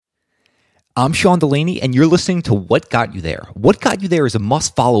I'm Sean Delaney, and you're listening to What Got You There. What Got You There is a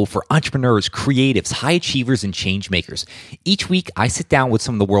must-follow for entrepreneurs, creatives, high achievers, and change makers. Each week, I sit down with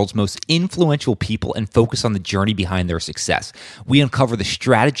some of the world's most influential people and focus on the journey behind their success. We uncover the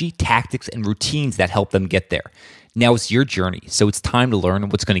strategy, tactics, and routines that help them get there. Now it's your journey, so it's time to learn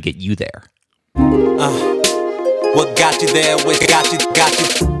what's going to get you there. What got you there? What got you?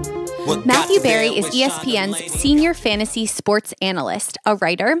 Matthew Berry is ESPN's senior fantasy sports analyst, a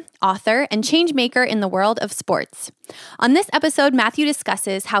writer, author, and change maker in the world of sports. On this episode, Matthew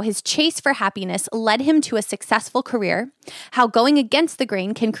discusses how his chase for happiness led him to a successful career, how going against the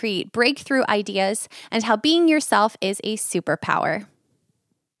grain can create breakthrough ideas, and how being yourself is a superpower.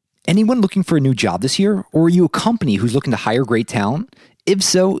 Anyone looking for a new job this year? Or are you a company who's looking to hire great talent? If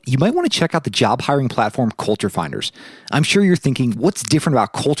so, you might want to check out the job hiring platform Culture Finders. I'm sure you're thinking, what's different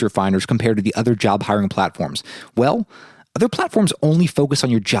about Culture Finders compared to the other job hiring platforms? Well, other platforms only focus on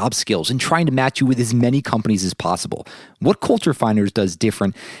your job skills and trying to match you with as many companies as possible. What Culture Finders does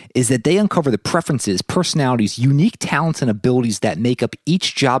different is that they uncover the preferences, personalities, unique talents, and abilities that make up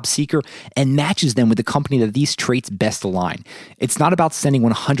each job seeker and matches them with the company that these traits best align. It's not about sending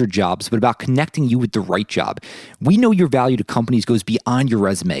 100 jobs, but about connecting you with the right job. We know your value to companies goes beyond your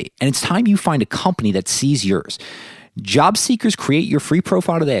resume, and it's time you find a company that sees yours. Job seekers, create your free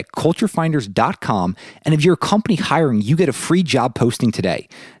profile today at culturefinders.com. And if you're a company hiring, you get a free job posting today.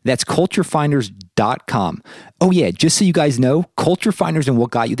 That's culturefinders.com. Oh yeah, just so you guys know, Culture Finders and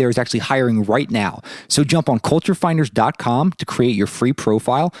What Got You There is actually hiring right now. So jump on culturefinders.com to create your free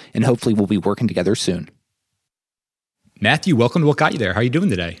profile, and hopefully we'll be working together soon. Matthew, welcome to What Got You There. How are you doing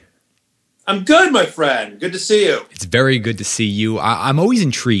today? I'm good, my friend. Good to see you. It's very good to see you. I'm always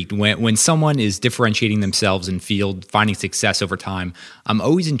intrigued when someone is differentiating themselves in field, finding success over time. I'm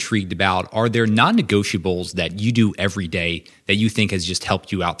always intrigued about, are there non-negotiables that you do every day that you think has just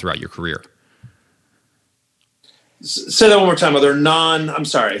helped you out throughout your career? Say that one more time. Are there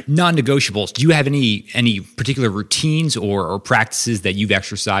non-negotiables? Do you have any particular routines or practices that you've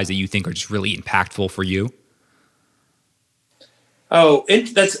exercised that you think are just really impactful for you? Oh,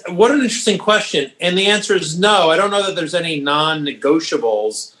 that's what an interesting question. And the answer is no. I don't know that there's any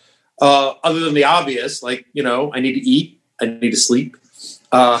non-negotiables other than the obvious, like, I need to eat, I need to sleep,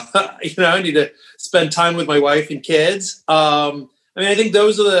 I need to spend time with my wife and kids. I think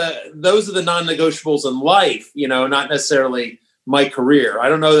those are the non-negotiables in life, not necessarily my career. I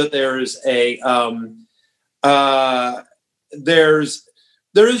don't know that there's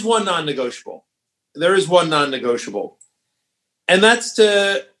there is one non-negotiable. And that's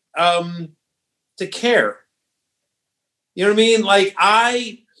to care. You know what I mean? Like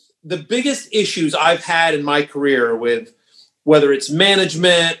the biggest issues I've had in my career with whether it's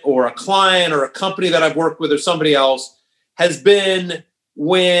management or a client or a company that I've worked with or somebody else has been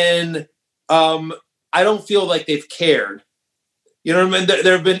when I don't feel like they've cared. You know what I mean?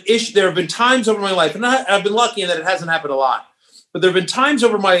 There have been times over my life, and I've been lucky in that it hasn't happened a lot, but there have been times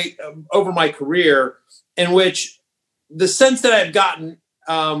over my career in which the sense that I've gotten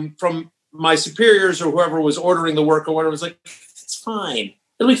from my superiors or whoever was ordering the work or whatever was like, it's fine.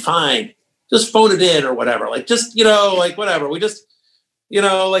 It'll be fine. Just phone it in or whatever. Like, just, whatever. We just,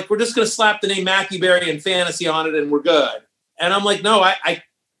 we're just going to slap the name Matthew Berry and fantasy on it and we're good. And I'm like, no,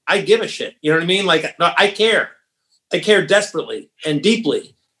 I give a shit. You know what I mean? Like, no, I care. I care desperately and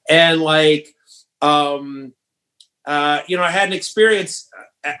deeply. And I had an experience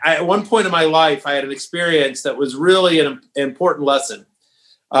at one point in my life. I had an experience that was really an important lesson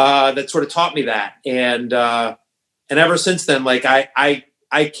that sort of taught me that. And ever since then, I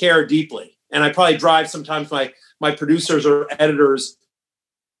care deeply, and I probably drive sometimes my producers or editors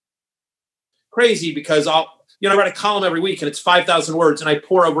crazy because I write a column every week and it's 5,000 words and I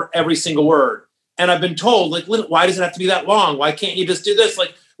pour over every single word. And I've been told, why does it have to be that long? Why can't you just do this?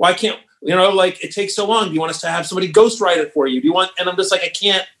 Why can't, it takes so long. Do you want us to have somebody ghostwrite it for you? Do you want, and I'm just like, I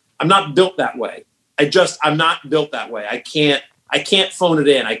can't, I'm not built that way. I'm not built that way. I can't phone it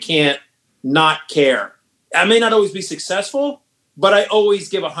in. I can't not care. I may not always be successful, but I always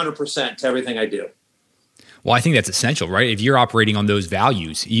give 100% to everything I do. Well, I think that's essential, right? If you're operating on those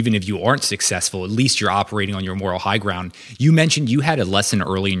values, even if you aren't successful, at least you're operating on your moral high ground. You mentioned you had a lesson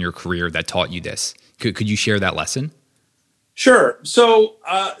early in your career that taught you this. Could you share that lesson? Sure. So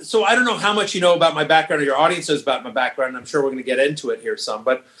I don't know how much you know about my background or your audience knows about my background. I'm sure we're going to get into it here some,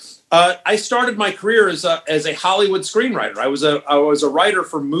 but I started my career as a Hollywood screenwriter. I was a writer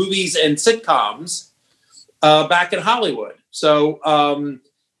for movies and sitcoms back in Hollywood. So, and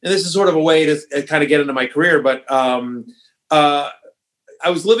this is sort of a way to kind of get into my career, but I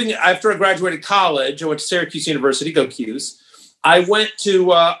was living, after I graduated college, I went to Syracuse University, go 'Cuse. I went to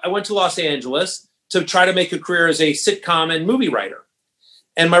Los Angeles to try to make a career as a sitcom and movie writer.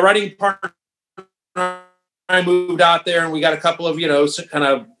 And my writing partner and I moved out there, and we got a couple of,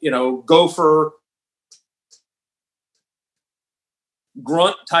 gopher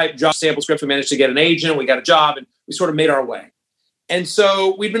grunt type job sample scripts. We managed to get an agent. We got a job, and we sort of made our way. And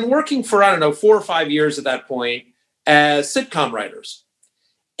so we'd been working for, 4 or 5 years at that point as sitcom writers.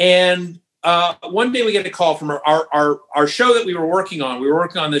 And one day we get a call from our show that we were working on. We were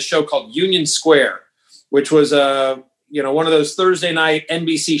working on this show called Union Square, which was one of those Thursday night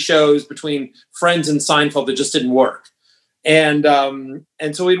NBC shows between Friends and Seinfeld that just didn't work. And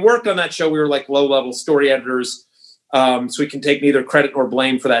so we'd worked on that show. We were like low-level story editors, so we can take neither credit nor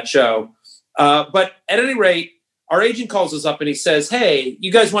blame for that show. But at any rate, our agent calls us up and he says, "Hey,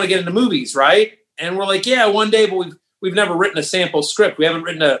 you guys want to get into movies, right?" And we're like, "Yeah, one day, but we've never written a sample script. We haven't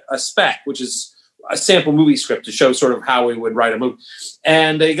written a spec, which is a sample movie script to show sort of how we would write a movie."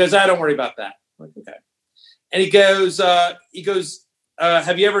 And he goes, "Don't worry about that." I'm like, okay. And he goes,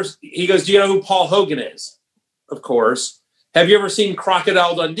 "Have you ever?" He goes, "Do you know who Paul Hogan is?" Of course. "Have you ever seen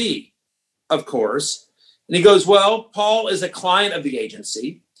Crocodile Dundee?" Of course. And he goes, "Well, Paul is a client of the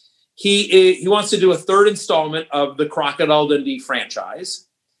agency. He wants to do a third installment of the Crocodile Dundee franchise.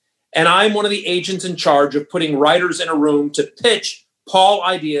 And I'm one of the agents in charge of putting writers in a room to pitch Paul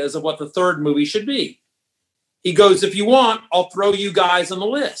ideas of what the third movie should be. He goes, if you want, I'll throw you guys on the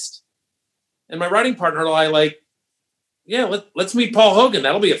list." And my writing partner and I like, "Yeah, let's meet Paul Hogan.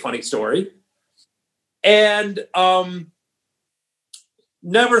 That'll be a funny story." And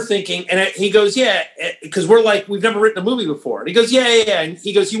never thinking, and he goes, "Yeah," because we're like, we've never written a movie before. And he goes, yeah. And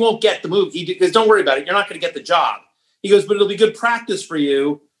he goes, "You won't get the movie." He goes, "Don't worry about it. You're not going to get the job." He goes, "But it'll be good practice for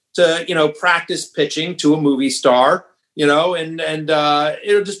you to, practice pitching to a movie star, and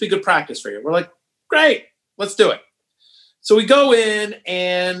it'll just be good practice for you." We're like, "Great, let's do it." So we go in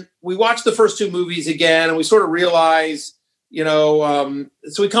and we watch the first two movies again, and we sort of realize, so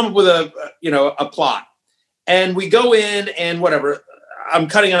we come up with a plot, and we go in and whatever. I'm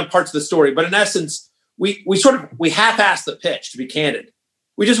cutting on parts of the story, but in essence, we half-assed the pitch, to be candid.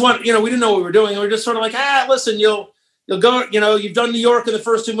 We just we didn't know what we were doing. And we're just sort of like, listen, you'll go, you've done New York in the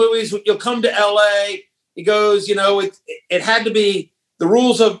first two movies. You'll come to LA. He goes, it had to be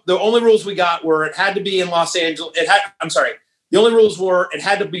the only rules we got were it had to be in Los Angeles. The only rules were it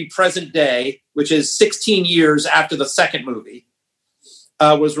had to be present day, which is 16 years after the second movie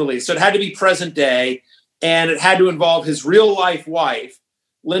was released. So it had to be present day, and it had to involve his real life wife,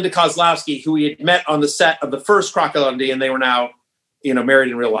 Linda Kozlowski, who he had met on the set of the first Crocodile Dundee, and they were now, married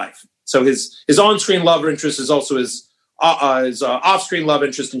in real life. So his on-screen love interest is also his off-screen love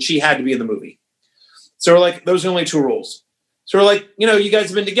interest, and she had to be in the movie. So we're like, those are the only two rules. So we're like, you guys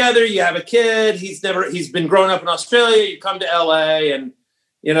have been together, you have a kid, he's been growing up in Australia, you come to LA, and,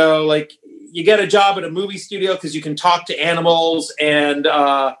 you get a job at a movie studio because you can talk to animals, and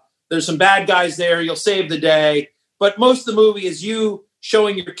there's some bad guys there, you'll save the day. But most of the movie is you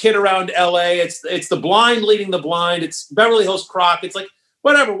showing your kid around LA. It's the blind leading the blind. It's Beverly Hills Croc. It's like,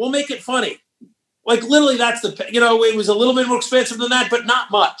 whatever, we'll make it funny. Like, literally, that's it was a little bit more expensive than that, but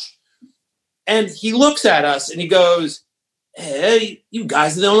not much. And he looks at us and he goes, "Hey, you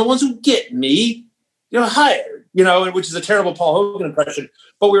guys are the only ones who get me. You're hired," which is a terrible Paul Hogan impression.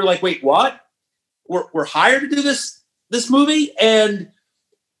 But we were like, wait, what? We're hired to do this movie? And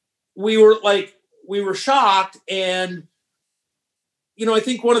we were shocked. And, I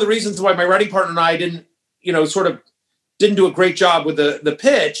think one of the reasons why my writing partner and I didn't do a great job with the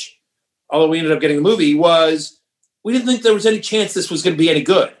pitch, although we ended up getting the movie, was we didn't think there was any chance this was going to be any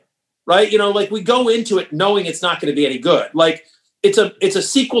good, right? We go into it knowing it's not going to be any good. Like, it's a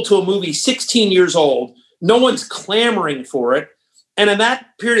sequel to a movie 16 years old. No one's clamoring for it. And in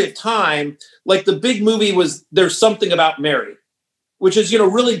that period of time, the big movie was There's Something About Mary, which is,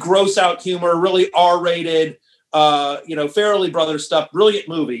 really gross out humor, really R-rated, Farrelly Brothers stuff, brilliant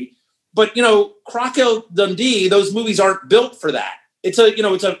movie. But, Crocodile Dundee, those movies aren't built for that. It's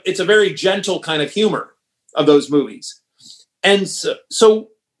a very gentle kind of humor of those movies. And so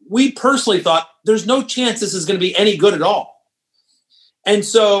we personally thought there's no chance this is going to be any good at all. And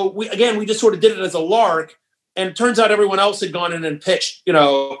so we just sort of did it as a lark. And it turns out everyone else had gone in and pitched,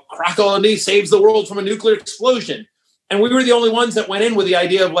 Crocodile Dundee saves the world from a nuclear explosion. And we were the only ones that went in with the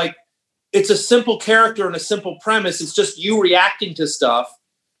idea of it's a simple character and a simple premise. It's just you reacting to stuff,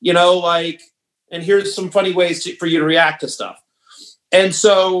 and here's some funny ways for you to react to stuff. And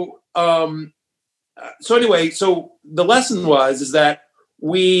so, anyway, so the lesson is that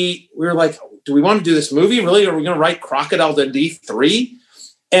we were like, do we want to do this movie? Really? Are we going to write Crocodile Dundee 3?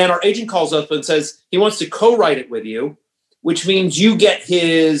 And our agent calls up and says he wants to co-write it with you. which means you get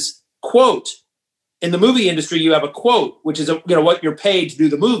his quote. In the movie industry, you have a quote, which is what you're paid to do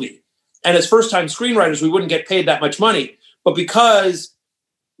the movie. And as first-time screenwriters, we wouldn't get paid that much money. But because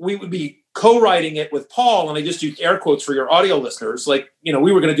we would be co-writing it with Paul, and I just used air quotes for your audio listeners, we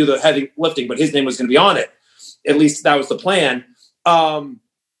were going to do the heavy lifting, but his name was going to be on it. At least that was the plan.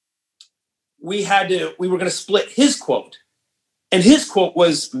 We were going to split his quote. And his quote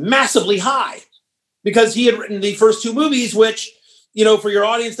was massively high because he had written the first two movies, which, for your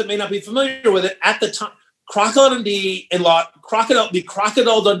audience that may not be familiar with it, at the time, Crocodile Dundee the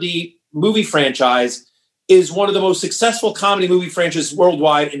Crocodile Dundee movie franchise is one of the most successful comedy movie franchises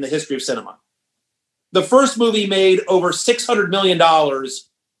worldwide in the history of cinema. The first movie made over $600 million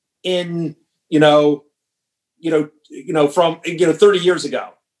in, from 30 years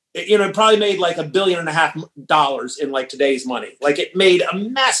ago. It probably made like $1.5 billion in like today's money. Like it made a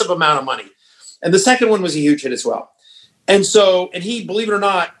massive amount of money. And the second one was a huge hit as well. And he, believe it or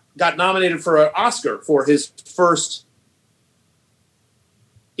not, got nominated for an Oscar for his first.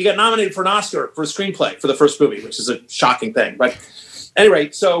 He got nominated for an Oscar for a screenplay for the first movie, which is a shocking thing. But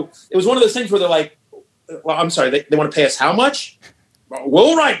anyway, so it was one of those things where they're like, well, I'm sorry, they want to pay us how much?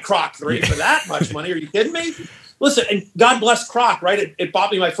 We'll write Croc 3 for that much money. Are you kidding me? Listen, and God bless Croc, right? It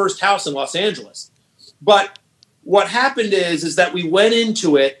bought me my first house in Los Angeles. But what happened is that we went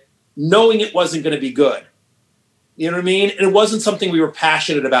into it knowing it wasn't going to be good. You know what I mean? And it wasn't something we were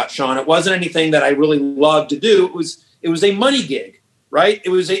passionate about, Sean. It wasn't anything that I really loved to do. It was a money gig. Right? It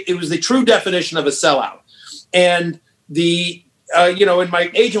was the true definition of a sellout. And and my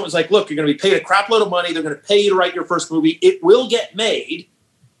agent was like, look, you're going to be paid a crap load of money. They're going to pay you to write your first movie. It will get made.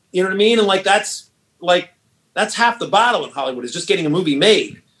 You know what I mean? And that's half the battle in Hollywood is just getting a movie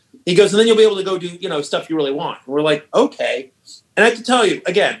made. He goes, and then you'll be able to go do, stuff you really want. And we're like, okay. And I have to tell you,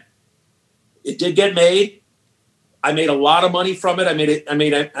 again, it did get made. I made a lot of money from it. I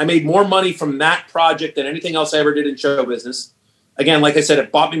made more money from that project than anything else I ever did in show business. Again, like I said,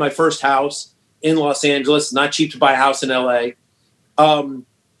 it bought me my first house in Los Angeles. Not cheap to buy a house in LA. And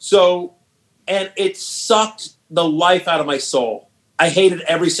it sucked the life out of my soul. I hated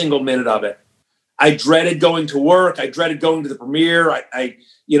every single minute of it. I dreaded going to work. I dreaded going to the premiere. I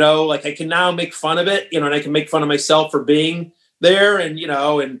can now make fun of it, and I can make fun of myself for being there and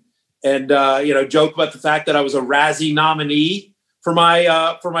joke about the fact that I was a Razzie nominee for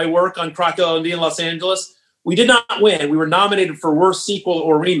my work on Crocodile Dundee in Los Angeles. We did not win. We were nominated for worst sequel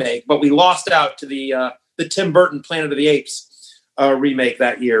or remake, but we lost out to the Tim Burton Planet of the Apes remake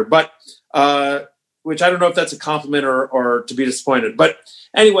that year. But which I don't know if that's a compliment or to be disappointed. But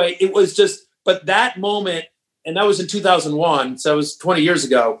anyway, it was just. But that moment, and that was in 2001, so it was 20 years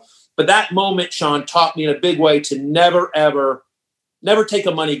ago. But that moment, Sean, taught me in a big way to never take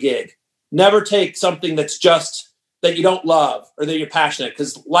a money gig, never take something that's just that you don't love or that you're passionate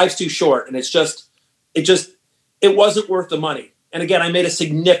because life's too short, and it wasn't worth the money. And again, I made a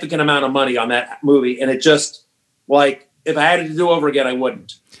significant amount of money on that movie. And it just if I had it to do over again, I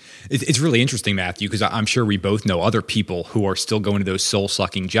wouldn't. It's really interesting, Matthew, because I'm sure we both know other people who are still going to those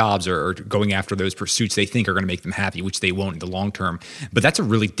soul-sucking jobs or going after those pursuits they think are going to make them happy, which they won't in the long term. But that's a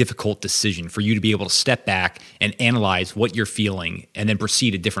really difficult decision for you to be able to step back and analyze what you're feeling and then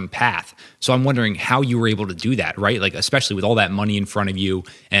proceed a different path. So I'm wondering how you were able to do that, right? Like, especially with all that money in front of you,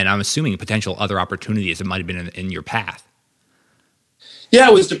 and I'm assuming potential other opportunities that might have been in your path. Yeah,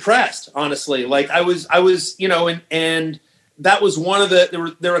 I was depressed, honestly. Like I was, and that was one of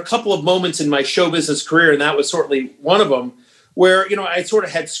there were a couple of moments in my show business career, and that was certainly one of them where, I sort of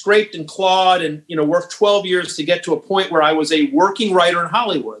had scraped and clawed and, worked 12 years to get to a point where I was a working writer in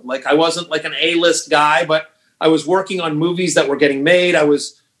Hollywood. Like I wasn't like an A-list guy, but I was working on movies that were getting made. I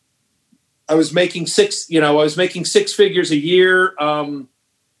was making six figures a year,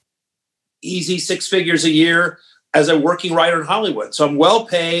 easy 6 figures a year as a working writer in Hollywood. So I'm well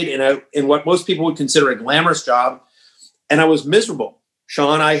paid in what most people would consider a glamorous job. And I was miserable.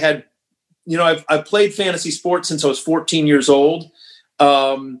 Sean, I had, I've played fantasy sports since I was 14 years old.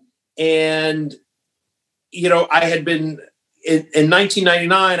 I had been in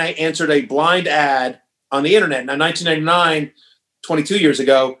 1999, I answered a blind ad on the internet. Now, 1999, 22 years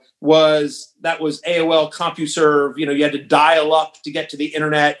ago, was AOL CompuServe. You had to dial up to get to the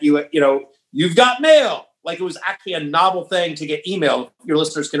internet. You've got mail. Like it was actually a novel thing to get email. Your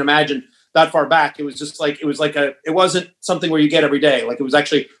listeners can imagine that far back. It was just like, it wasn't something where you get every day. Like it was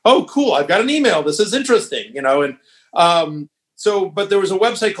actually, oh, cool. I've got an email. This is interesting, but there was a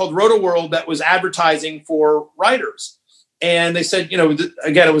website called RotoWorld that was advertising for writers. And they said,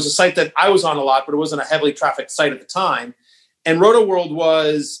 again, it was a site that I was on a lot, but it wasn't a heavily trafficked site at the time. And RotoWorld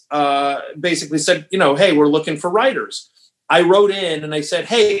was basically said, hey, we're looking for writers. I wrote in and I said,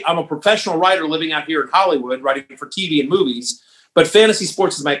 hey, I'm a professional writer living out here in Hollywood, writing for TV and movies, but fantasy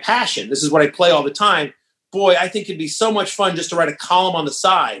sports is my passion. This is what I play all the time. Boy, I think it'd be so much fun just to write a column on the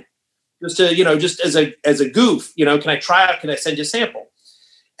side, just to, just as a goof, can I try out? Can I send you a sample?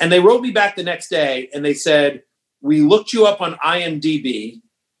 And they wrote me back the next day and they said, we looked you up on IMDb.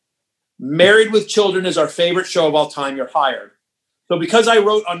 Married with Children is our favorite show of all time. You're hired. So because I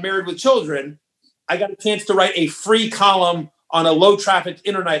wrote on Married with Children, I got a chance to write a free column on a low traffic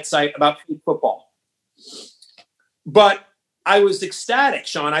internet site about football. But I was ecstatic,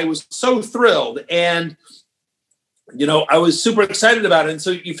 Sean. I was so thrilled. And, I was super excited about it. And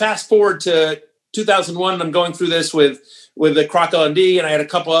so you fast forward to 2001, and I'm going through this with the Croc L&D, and I had a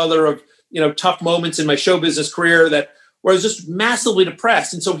couple other of, tough moments in my show business career where I was just massively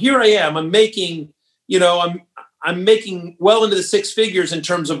depressed. And so here I am, I'm making, I'm making well into the six figures in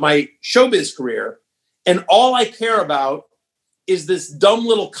terms of my showbiz career. And all I care about is this dumb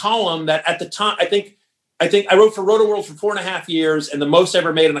little column that at the time, I think I wrote for Roto-World for 4.5 years, and the most I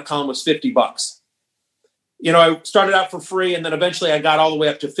ever made in a column was $50. I started out for free, and then eventually I got all the way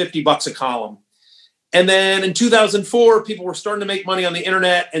up to $50 a column. And then in 2004, people were starting to make money on the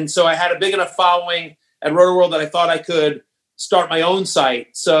internet. And so I had a big enough following at Roto-World that I thought I could start my own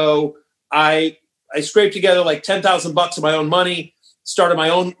site. So I scraped together like $10,000 of my own money, started my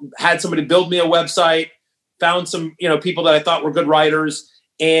own, had somebody build me a website, found some, people that I thought were good writers,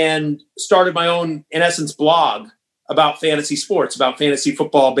 and started my own, in essence, blog about fantasy sports, about fantasy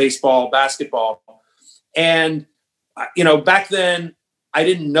football, baseball, basketball. And, back then, I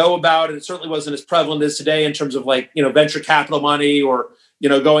didn't know about it. It certainly wasn't as prevalent as today in terms of venture capital money or,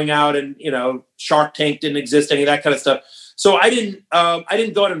 going out and, Shark Tank didn't exist, any of that kind of stuff. So I didn't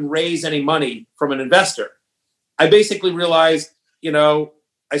go out and raise any money from an investor. I basically realized,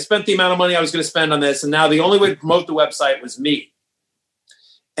 I spent the amount of money I was going to spend on this. And now the only way to promote the website was me.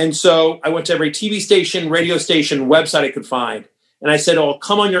 And so I went to every TV station, radio station, website I could find. And I said, I'll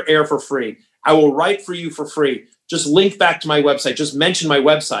come on your air for free. I will write for you for free. Just link back to my website. Just mention my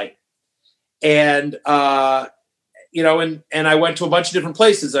website. And, and I went to a bunch of different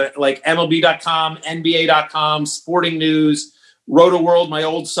places like MLB.com, NBA.com, Sporting News, Roto-World, my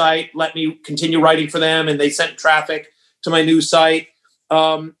old site, let me continue writing for them. And they sent traffic to my new site.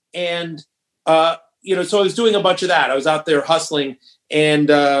 So I was doing a bunch of that. I was out there hustling, and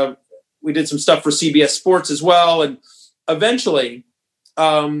we did some stuff for CBS Sports as well. And eventually,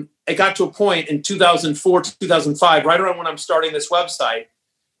 it got to a point in 2004 to 2005, right around when I'm starting this website,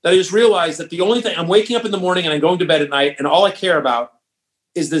 that I just realized that the only thing, I'm waking up in the morning and I'm going to bed at night, and all I care about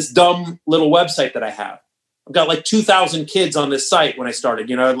is this dumb little website that I have. I've got like 2,000 kids on this site when I started,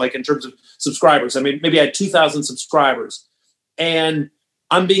 in terms of subscribers. I mean, maybe I had 2,000 subscribers. And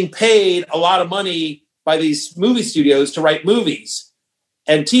I'm being paid a lot of money by these movie studios to write movies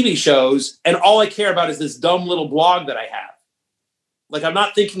and TV shows. And all I care about is this dumb little blog that I have. Like, I'm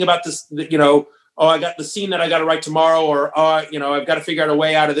not thinking about this, I got the scene that I got to write tomorrow, or, I've got to figure out a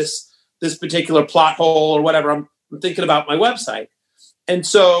way out of this particular plot hole or whatever. I'm thinking about my website. And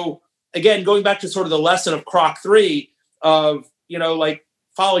so, again, going back to sort of the lesson of Croc 3 of,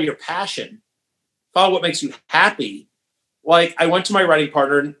 follow your passion, follow what makes you happy. Like, I went to my writing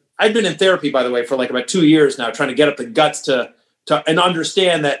partner, and I'd been in therapy, by the way, for like about 2 years now, trying to get up the guts to and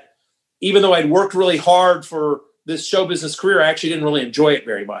understand that even though I'd worked really hard for this show business career, I actually didn't really enjoy it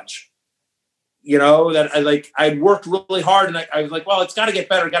very much. That I'd worked really hard, and I was like, well, it's got to get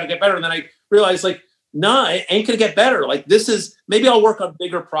better. And then I realized, nah, it ain't going to get better. Like, this is, maybe I'll work on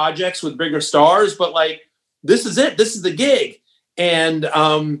bigger projects with bigger stars, but this is it. This is the gig. And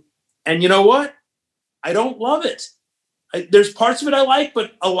you know what? I don't love it. There's parts of it I like,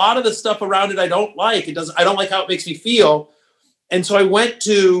 but a lot of the stuff around it I don't like. I don't like how it makes me feel. And so I went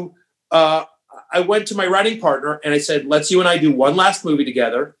to my writing partner and I said, let's you and I do one last movie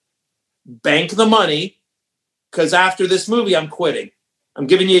together, bank the money, because after this movie, I'm quitting. I'm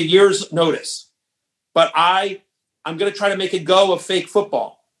giving you a year's notice. But I'm going to try to make a go of fake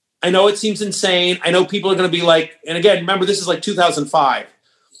football. I know it seems insane. I know people are going to be like, and again, remember, this is like 2005.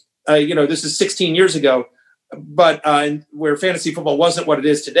 This is 16 years ago, but where fantasy football wasn't what it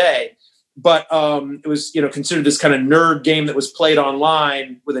is today. But it was, considered this kind of nerd game that was played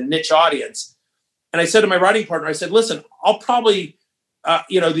online with a niche audience. And I said to my writing partner, I said, listen, I'll probably,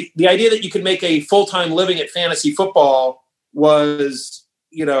 the idea that you could make a full-time living at fantasy football was,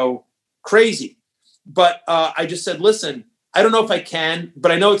 crazy. But I just said, listen, I don't know if I can,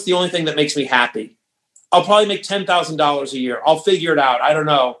 but I know it's the only thing that makes me happy. I'll probably make $10,000 a year. I'll figure it out. I don't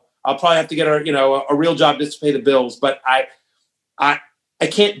know. I'll probably have to get a real job just to pay the bills, but I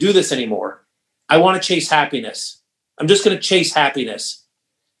can't do this anymore. I want to chase happiness. I'm just going to chase happiness.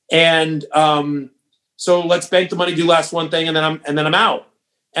 And so let's bank the money, do last one thing, and then I'm out.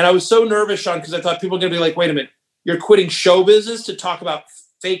 And I was so nervous, Sean, because I thought people were going to be like, wait a minute, you're quitting show business to talk about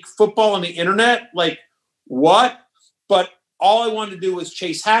fake football on the internet? Like, what? But all I wanted to do was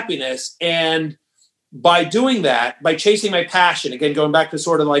chase happiness. And by doing that, by chasing my passion, again, going back to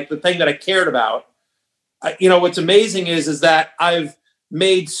sort of like the thing that I cared about, what's amazing is that I've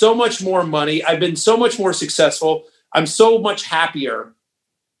made so much more money. I've been so much more successful. I'm so much happier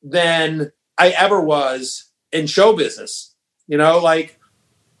than I ever was in show business, and I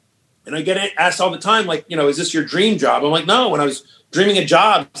get asked all the time, like, is this your dream job? I'm like, no, when I was dreaming a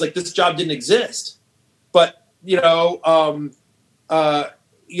job, it's like this job didn't exist. But, all I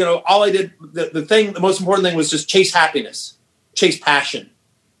did, the most important thing was just chase happiness, chase passion,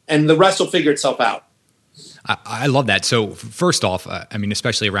 and the rest will figure itself out. I love that. So first off,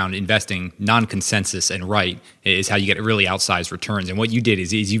 especially around investing, non-consensus and right is how you get really outsized returns. And what you did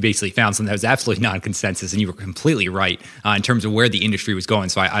is you basically found something that was absolutely non-consensus, and you were completely right in terms of where the industry was going.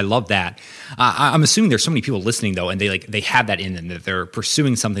 So I love that. I'm assuming there's so many people listening though, and they have that in them, that they're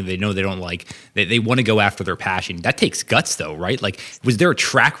pursuing something they know they don't like, that they want to go after their passion. That takes guts though, right? Like, was there a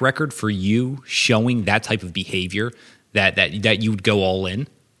track record for you showing that type of behavior that you would go all in?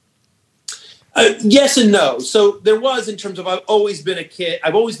 Yes and no. So there was, in terms of, I've always been a kid.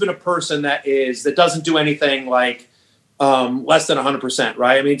 I've always been a person that doesn't do anything like less than 100%.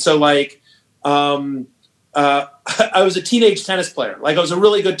 Right. I mean, so like I was a teenage tennis player. Like, I was a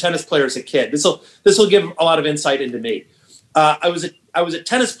really good tennis player as a kid. This will give a lot of insight into me. I was a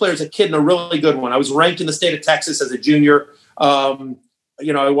tennis player as a kid, and a really good one. I was ranked in the state of Texas as a junior. I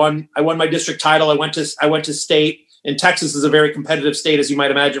won my district title. I went to state, and Texas is a very competitive state, as you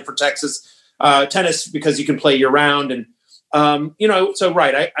might imagine, for Texas. Tennis, because you can play year round. And, so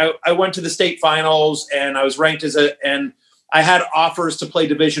right. I went to the state finals, and I was ranked and I had offers to play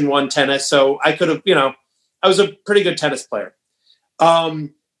Division I tennis. So I could have, I was a pretty good tennis player.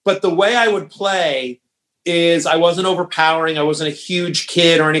 But the way I would play is I wasn't overpowering. I wasn't a huge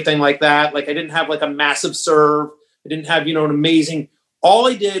kid or anything like that. Like, I didn't have like a massive serve. I didn't have, an amazing, all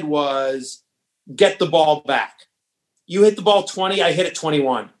I did was get the ball back. You hit the ball 20, I hit it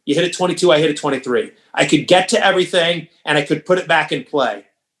 21. You hit it 22, I hit it 23. I could get to everything, and I could put it back in play.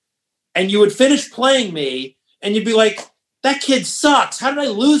 And you would finish playing me, and you'd be like, that kid sucks. How did I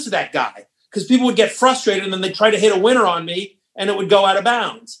lose to that guy? Because people would get frustrated, and then they'd try to hit a winner on me, and it would go out of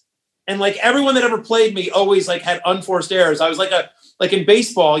bounds. And like, everyone that ever played me always like had unforced errors. I was like in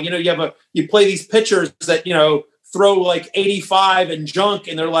baseball, you play these pitchers that, throw like 85 and junk,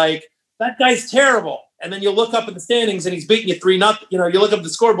 and they're like, that guy's terrible. And then you look up at the standings, and he's beating you 3-0. You look up at the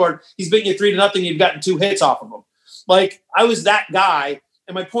scoreboard, he's beating you 3-0. You've gotten 2 hits off of him. Like, I was that guy.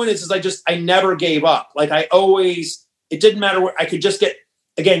 And my point is I never gave up. Like, it didn't matter where I could just get,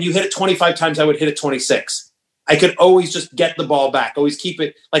 again, you hit it 25 times, I would hit it 26. I could always just get the ball back, always keep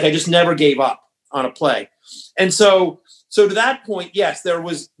it. Like, I just never gave up on a play. And so to that point, yes,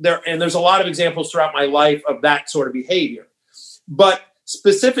 and there's a lot of examples throughout my life of that sort of behavior. But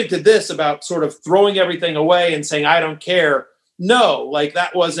specific to this, about sort of throwing everything away and saying, I don't care. No, like,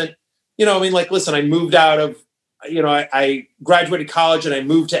 that wasn't, listen, I moved out of, I graduated college, and I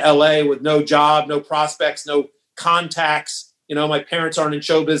moved to LA with no job, no prospects, no contacts. My parents aren't in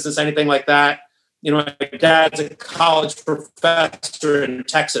show business, anything like that. My dad's a college professor in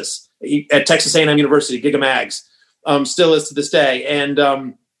Texas, at Texas A&M University, Giga Mags, still is to this day.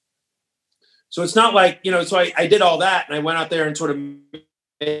 And, so it's not like, so I did all that, and I went out there and sort of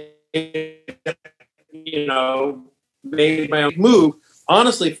made my own move,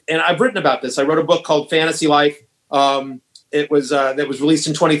 honestly. And I've written about this. I wrote a book called Fantasy Life. That was released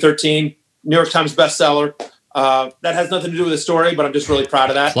in 2013, New York Times bestseller. That has nothing to do with the story, but I'm just really proud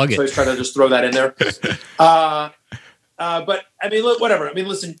of that. Plug it. So I was trying to just throw that in there. But I mean, look, whatever. I mean,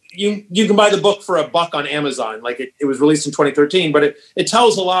 listen, you can buy the book for $1 on Amazon. Like, it was released in 2013, but it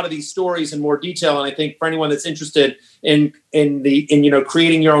tells a lot of these stories in more detail. And I think for anyone that's interested in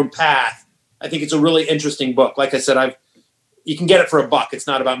creating your own path, I think it's a really interesting book. Like I said, you can get it for $1. It's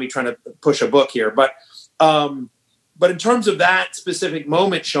not about me trying to push a book here, but in terms of that specific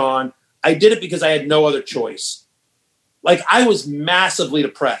moment, Sean, I did it because I had no other choice. Like, I was massively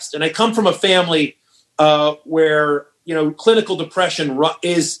depressed, and I come from a family where, clinical depression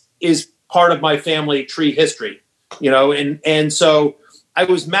is part of my family tree history, and so I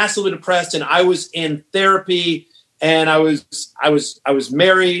was massively depressed, and I was in therapy, and I was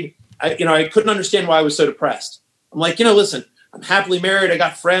married. I couldn't understand why I was so depressed. I'm like, listen, I'm happily married. I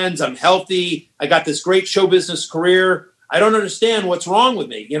got friends. I'm healthy. I got this great show business career. I don't understand what's wrong with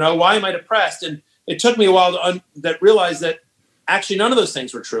me. Why am I depressed? And it took me a while to realize that actually none of those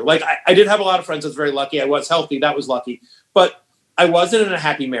things were true. Like I did have a lot of friends. I was very lucky. I was healthy. That was lucky. But I wasn't in a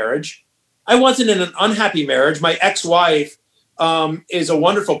happy marriage. I wasn't in an unhappy marriage. My ex-wife is a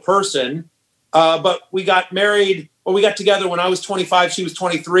wonderful person. But we got married, or we got together when I was 25, she was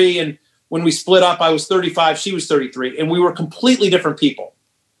 23. And when we split up, I was 35, she was 33. And we were completely different people.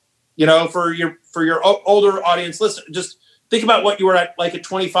 You know, for your older audience, listen, just think about what you were at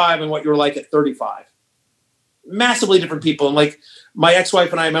 25 and what you were like at 35. Massively different people. And like my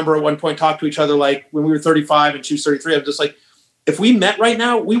ex-wife and I remember at one point talked to each other, like when we were 35 and she was 33, I'm just like, if we met right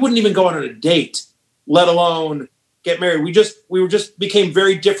now, we wouldn't even go on a date, let alone get married. We just became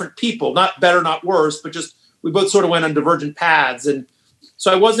very different people, not better, not worse, but just, we both sort of went on divergent paths. And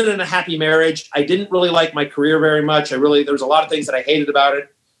so I wasn't in a happy marriage. I didn't really like my career very much. There was a lot of things that I hated about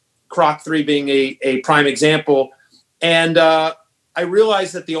it. Croc 3 being a prime example. And I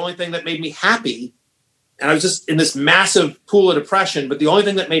realized that the only thing that made me happy, and I was just in this massive pool of depression, but the only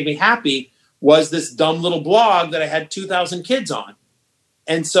thing that made me happy was this dumb little blog that I had 2,000 kids on.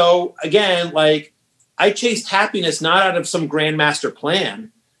 And so again, like I chased happiness, not out of some grandmaster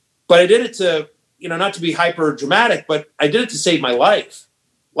plan, but I did it to, not to be hyper dramatic, but I did it to save my life.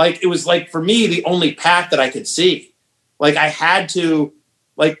 Like, it was like, for me, the only path that I could see. Like I had to,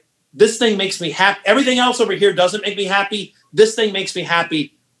 like, this thing makes me happy. Everything else over here doesn't make me happy. This thing makes me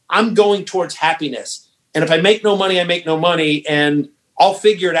happy. I'm going towards happiness. And if I make no money, I make no money, and I'll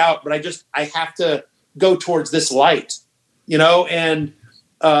figure it out. But I have to go towards this light, and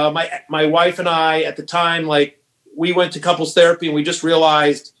my wife and I at the time, like, we went to couples therapy and we just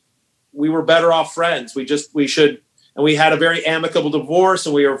realized we were better off friends. And we had a very amicable divorce,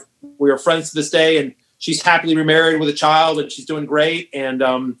 and we are friends to this day, and she's happily remarried with a child, and she's doing great. And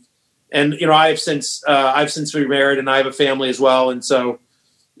I've since remarried, and I have a family as well. And so,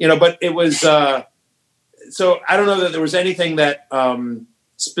 but it was, so I don't know that there was anything that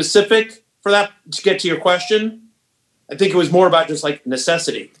specific for that to get to your question. I think it was more about just like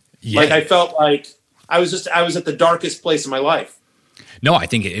necessity. Yeah. Like I felt like I was at the darkest place in my life. No, I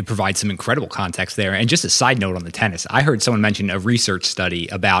think it provides some incredible context there. And just a side note on the tennis, I heard someone mention a research study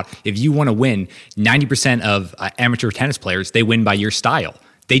about if you want to win, 90% of amateur tennis players, they win by your style.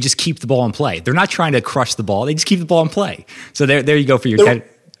 They just keep the ball in play. They're not trying to crush the ball. They just keep the ball in play. So there you go for your tennis.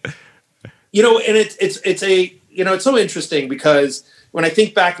 And it's so interesting because when I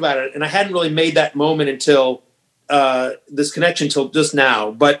think back about it, and I hadn't really made that moment until this connection till just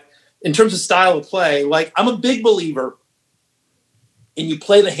now, but in terms of style of play, like I'm a big believer in you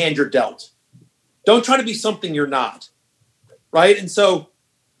play the hand you're dealt. Don't try to be something you're not, right? And so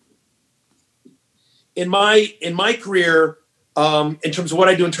in my career, in terms of what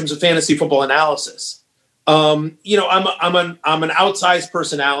I do in terms of fantasy football analysis, I'm an outsized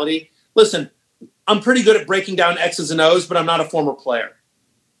personality. Listen, I'm pretty good at breaking down X's and O's, but I'm not a former player.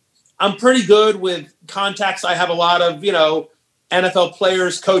 I'm pretty good with contacts. I have a lot of, NFL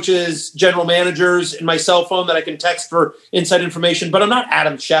players, coaches, general managers in my cell phone that I can text for inside information, but I'm not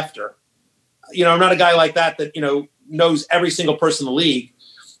Adam Schefter. I'm not a guy like that knows every single person in the league.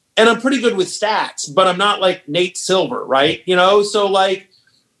 And I'm pretty good with stats, but I'm not like Nate Silver, right?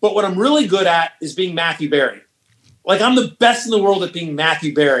 But what I'm really good at is being Matthew Berry. Like I'm the best in the world at being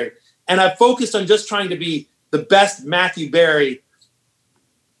Matthew Berry. And I've focused on just trying to be the best Matthew Berry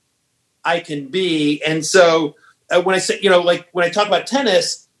I can be. And so when I say, when I talk about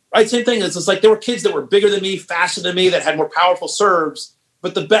tennis, right, same thing. It's like there were kids that were bigger than me, faster than me, that had more powerful serves.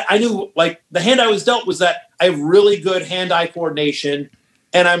 But I knew like the hand I was dealt was that I have really good hand-eye coordination,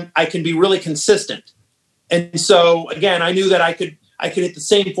 and I can be really consistent. And so again, I knew that I could hit the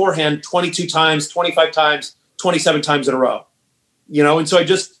same forehand 22 times, 25 times, 27 times in a row. And so I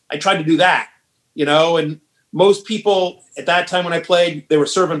tried to do that, and most people at that time when I played, they were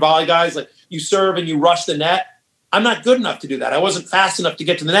serve and volley guys. Like you serve and you rush the net. I'm not good enough to do that. I wasn't fast enough to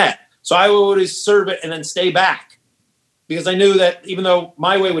get to the net. So I would always serve it and then stay back because I knew that even though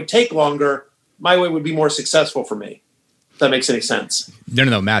my way would take longer, my way would be more successful for me. If that makes any sense.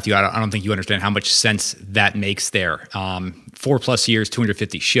 No, Matthew, I don't think you understand how much sense that makes there. 4+ years,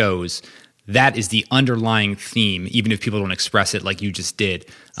 250 shows. That is the underlying theme, even if people don't express it like you just did.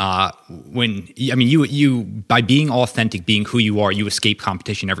 You by being authentic, being who you are, you escape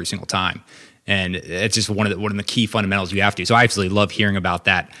competition every single time. And it's just one of the key fundamentals you have to. So I absolutely love hearing about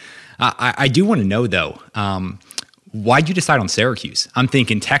that. I do want to know, though, why'd you decide on Syracuse? I'm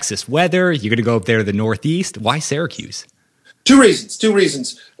thinking Texas weather. You're going to go up there to the Northeast. Why Syracuse? Two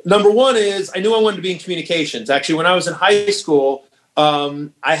reasons. Number one is I knew I wanted to be in communications. Actually, when I was in high school,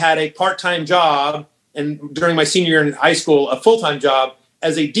 I had a part-time job, and during my senior year in high school, a full-time job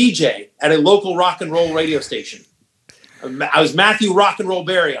as a DJ at a local rock and roll radio station. I was Matthew Rock and Roll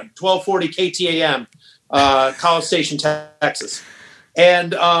Berry on 1240 KTAM, College Station, Texas.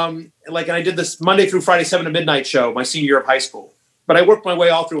 And I did this Monday through Friday, 7 to midnight show my senior year of high school. But I worked my way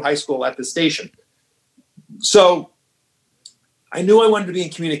all through high school at the station. So I knew I wanted to be in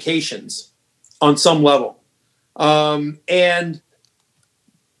communications on some level. And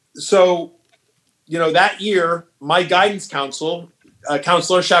so, that year, my guidance counselor,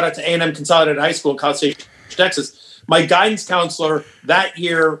 shout out to A&M Consolidated High School in College Station, Texas. My guidance counselor that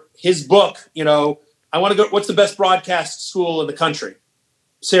year, his book, I want to go, what's the best broadcast school in the country?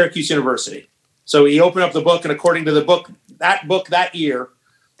 Syracuse University. So he opened up the book, and according to the book that year,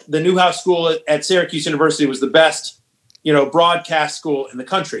 the Newhouse School at Syracuse University was the best, broadcast school in the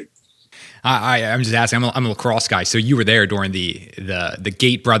country. I'm just asking. I'm a lacrosse guy, so you were there during the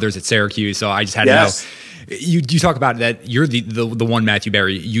Gate brothers at Syracuse. So I just had to know. You talk about that. You're the one, Matthew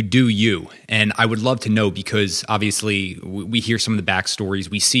Berry. You do you, and I would love to know, because obviously we hear some of the backstories.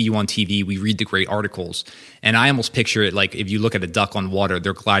 We see you on TV. We read the great articles, and I almost picture it like if you look at a duck on water,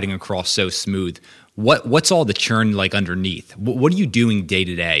 they're gliding across so smooth. What's all the churn like underneath? What are you doing day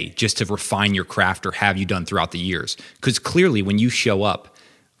to day just to refine your craft, or have you done throughout the years? Because clearly, when you show up,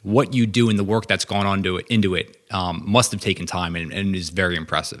 what you do and the work that's gone on into it must have taken time and is very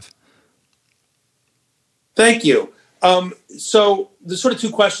impressive. Thank you. So there's sort of two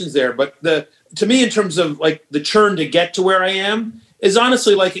questions there, but to me, in terms of like the churn to get to where I am, is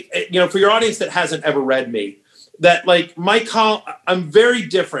honestly for your audience that hasn't ever read me, that like I'm very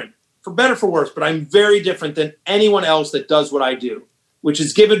different, for better, for worse, but I'm very different than anyone else that does what I do, which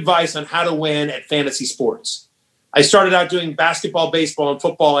is give advice on how to win at fantasy sports. I started out doing basketball, baseball, and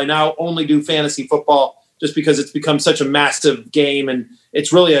football. I now only do fantasy football just because it's become such a massive game, and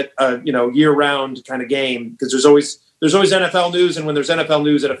it's really a year-round kind of game, because there's always NFL news, and when there's NFL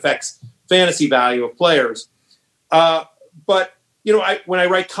news, it affects fantasy value of players. But when I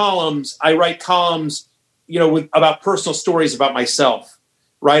write columns, about personal stories about myself.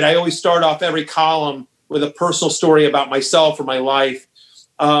 Right? I always start off every column with a personal story about myself or my life.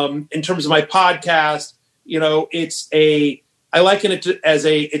 In terms of my podcast, I liken it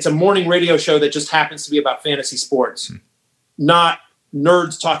it's a morning radio show that just happens to be about fantasy sports, not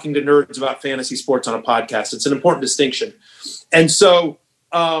nerds talking to nerds about fantasy sports on a podcast. It's an important distinction. And so,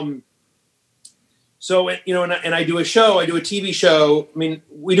 and I do a show, I do a TV show. I mean,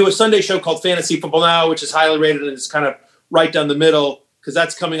 we do a Sunday show called Fantasy Football Now, which is highly rated, and it's kind of right down the middle, because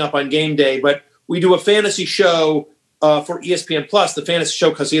that's coming up on game day. But we do a fantasy show for ESPN Plus, the fantasy show,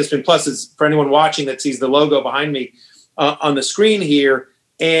 because ESPN Plus is, for anyone watching that sees the logo behind me on the screen here.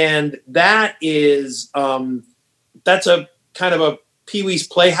 And that is, that's a kind of a Pee-wee's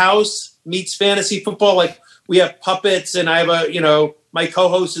Playhouse meets fantasy football. Like, we have puppets, and I have my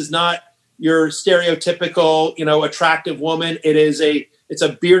co-host is not your stereotypical, attractive woman. It's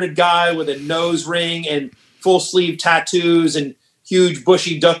a bearded guy with a nose ring and full sleeve tattoos and huge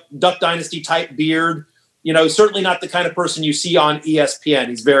bushy Duck Dynasty type beard. Certainly not the kind of person you see on ESPN.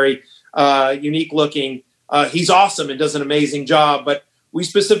 He's very unique looking. He's awesome and does an amazing job. But we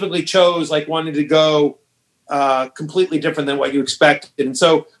specifically chose wanting to go completely different than what you expected. And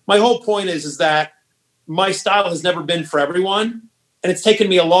so my whole point is that my style has never been for everyone. And it's taken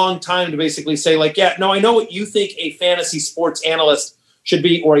me a long time to basically say I know what you think a fantasy sports analyst should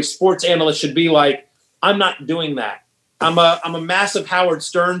be, or a sports analyst should be like. I'm not doing that. I'm a massive Howard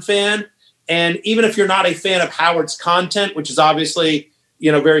Stern fan. And even if you're not a fan of Howard's content, which is obviously,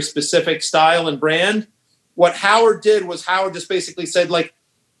 very specific style and brand, what Howard did was Howard just basically said,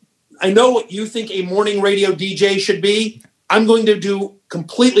 I know what you think a morning radio DJ should be. I'm going to do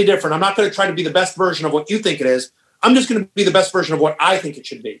completely different. I'm not going to try to be the best version of what you think it is. I'm just going to be the best version of what I think it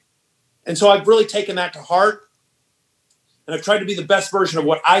should be. And so I've really taken that to heart. And I've tried to be the best version of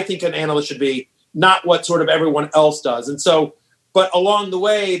what I think an analyst should be, not what sort of everyone else does. And so, but along the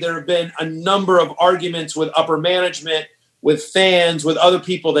way, there have been a number of arguments with upper management, with fans, with other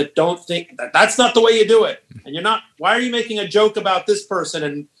people that don't think that's not the way you do it. And why are you making a joke about this person?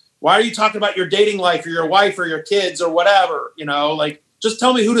 And why are you talking about your dating life or your wife or your kids or whatever? Just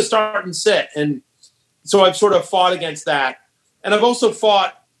tell me who to start and sit. And so I've sort of fought against that. And I've also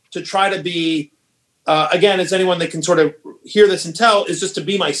fought to try to be, again, as anyone that can sort of hear this and tell, is just to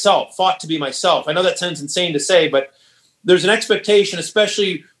be myself, fought to be myself. I know that sounds insane to say, but there's an expectation,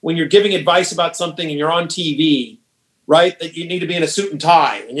 especially when you're giving advice about something and you're on TV, right, that you need to be in a suit and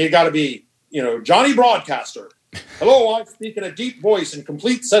tie, and you got to be, Johnny Broadcaster. Hello, I speak in a deep voice and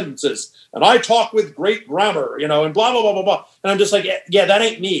complete sentences, and I talk with great grammar, and blah, blah, blah, blah, blah. And I'm just like, yeah, that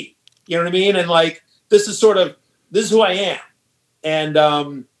ain't me. You know what I mean? And this is who I am.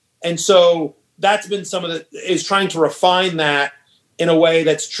 And so that's been is trying to refine that in a way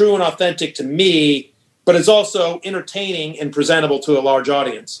that's true and authentic to me, but is also entertaining and presentable to a large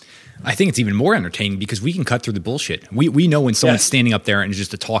audience. I think it's even more entertaining because we can cut through the bullshit. We know when someone's standing up there and is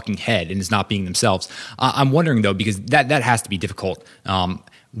just a talking head and is not being themselves. I'm wondering though, because that has to be difficult.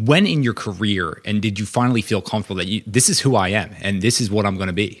 When in your career, and did you finally feel comfortable that this is who I am and this is what I'm going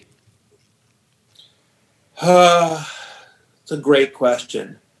to be? It's a great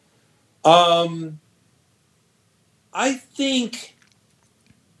question. I think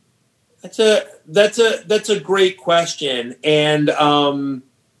that's a great question. And,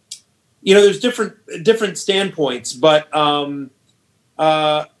 there's different standpoints, but I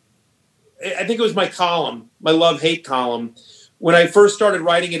think it was my column, my love-hate column. When I first started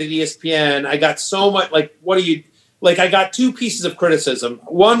writing it at ESPN, I got so much, I got two pieces of criticism.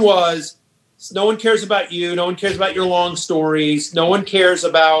 One was, no one cares about you. No one cares about your long stories. No one cares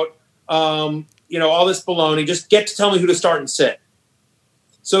about, all this baloney. Just get to tell me who to start and sit.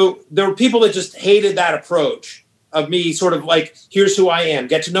 So there were people that just hated that approach of me sort of like, here's who I am.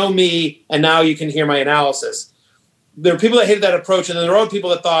 Get to know me, and now you can hear my analysis. There were people that hated that approach, and then there were other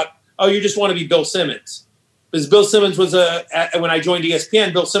people that thought, oh, you just want to be Bill Simmons. Because Bill Simmons was when I joined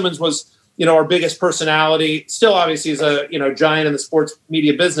ESPN, Bill Simmons was, our biggest personality. Still, obviously, is a giant in the sports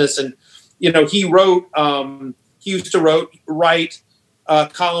media business, and he used to write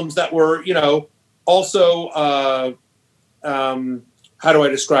columns that were also how do I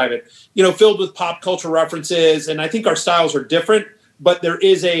describe it? Filled with pop culture references, and I think our styles are different, but there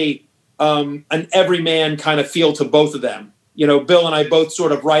is an everyman kind of feel to both of them. Bill and I both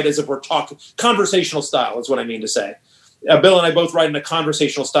sort of write as if we're talking. Conversational style is what I mean to say. Bill and I both write in a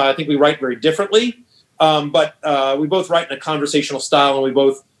conversational style. I think we write very differently, but we both write in a conversational style, and we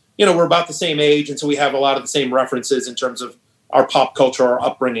both, we're about the same age, and so we have a lot of the same references in terms of our pop culture, our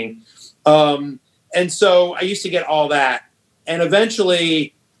upbringing. And so I used to get all that. And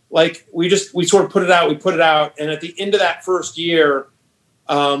eventually, we sort of put it out. And at the end of that first year,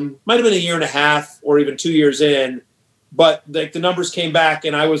 might have been a year and a half or even 2 years in, but the numbers came back,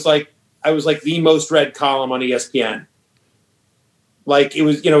 and I was like the most read column on ESPN. It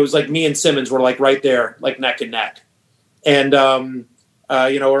was like me and Simmons were right there, neck and neck. And, or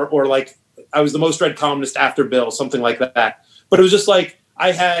I was the most read columnist after Bill, something like that. But it was just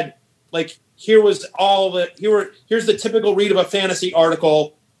I had here's the typical read of a fantasy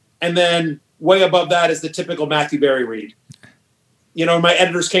article, and then way above that is the typical Matthew Berry read. My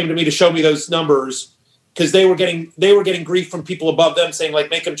editors came to me to show me those numbers because they were getting grief from people above them saying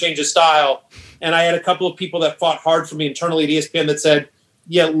make him change his style. And I had a couple of people that fought hard for me internally at ESPN that said,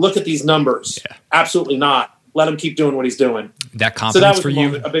 yeah, look at these numbers. Yeah. Absolutely not. Let him keep doing what he's doing. That confidence for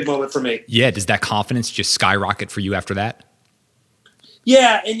you, a big moment for me. Yeah. Does that confidence just skyrocket for you after that?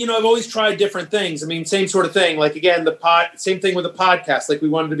 Yeah. And, I've always tried different things. I mean, same sort of thing. Again, same thing with the podcast.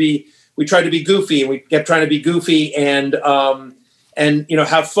 We tried to be goofy, and we kept trying to be goofy and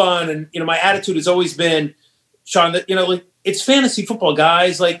have fun. And, my attitude has always been, Sean, that, it's fantasy football,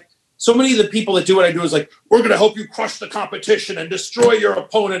 guys. So many of the people that do what I do is we're going to help you crush the competition and destroy your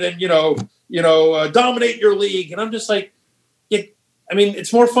opponent and, dominate your league. And I'm just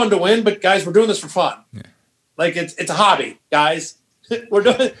it's more fun to win, but guys, we're doing this for fun. Yeah. It's a hobby, guys. We're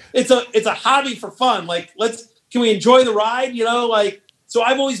doing it's a hobby for fun. Can we enjoy the ride? So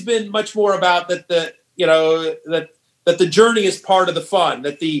I've always been much more about that the journey is part of the fun,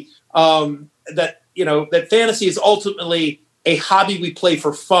 that that fantasy is ultimately a hobby we play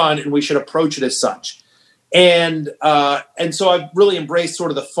for fun, and we should approach it as such. And so I've really embraced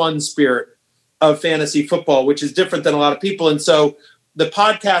sort of the fun spirit of fantasy football, which is different than a lot of people. And so the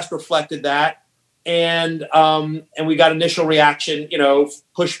podcast reflected that. And we got initial reaction,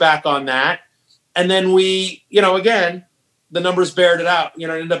 pushback on that. And then we, again, the numbers bared it out,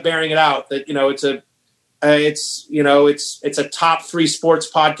 ended up bearing it out that, it's a top 3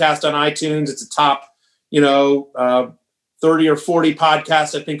 sports podcast on iTunes. It's a top, 30 or 40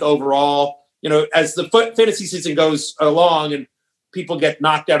 podcasts, I think, overall. As the fantasy season goes along and people get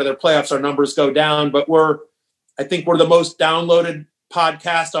knocked out of their playoffs, our numbers go down. But I think we're the most downloaded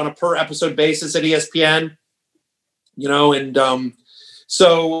podcast on a per episode basis at ESPN.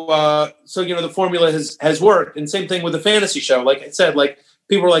 So the formula has worked. And same thing with the fantasy show. Like I said,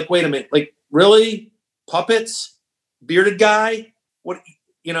 people are wait a minute, really? Puppets? Bearded guy? What,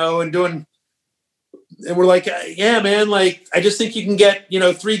 and doing. And we're yeah, man, I just think you can get,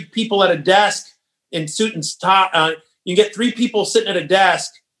 3 people at a desk in suit and tie. You can get 3 people sitting at a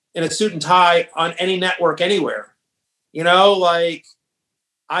desk in a suit and tie on any network anywhere.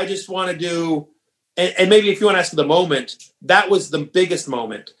 I just want to do and maybe if you want to ask the moment, that was the biggest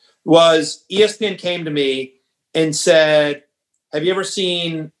moment, was ESPN came to me and said, have you ever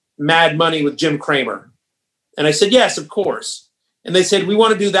seen Mad Money with Jim Cramer? And I said, yes, of course. And they said, we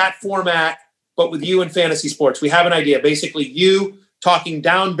want to do that format, but with you in fantasy sports. We have an idea. Basically, you talking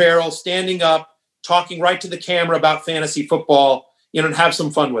down barrel, standing up, talking right to the camera about fantasy football, and have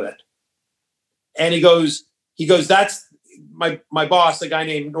some fun with it. And he goes, that's my boss, a guy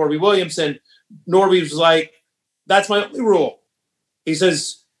named Norby Williamson. Norby was like, that's my only rule. He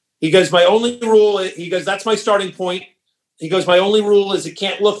goes, my only rule, that's my starting point. He goes, my only rule is it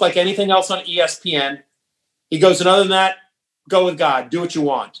can't look like anything else on ESPN. He goes, and other than that, go with God, do what you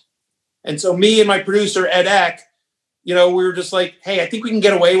want. And so me and my producer, Ed Eck, we were just like, hey, I think we can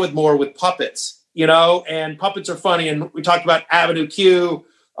get away with more with puppets, and puppets are funny. And we talked about Avenue Q,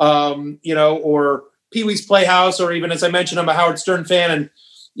 or Pee-wee's Playhouse, or even, as I mentioned, I'm a Howard Stern fan. And,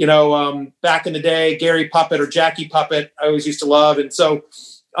 back in the day, Gary Puppet or Jackie Puppet, I always used to love. And so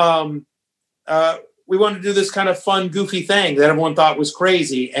we wanted to do this kind of fun, goofy thing that everyone thought was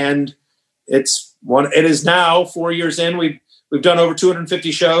crazy. And it is now 4 years in. We've done over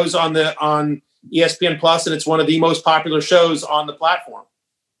 250 shows on ESPN Plus, and it's one of the most popular shows on the platform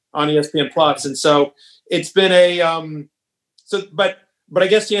on ESPN Plus. And so it's been but I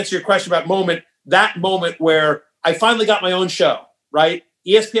guess to answer your question about that moment where I finally got my own show, right?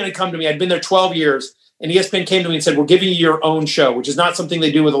 ESPN had come to me. I'd been there 12 years, and ESPN came to me and said, we're giving you your own show, which is not something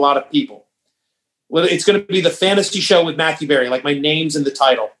they do with a lot of people. Well, it's going to be the fantasy show with Matthew Berry, like my name's in the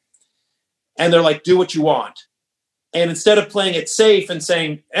title. And they're like, do what you want. And instead of playing it safe and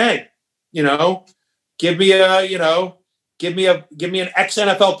saying, hey, give me an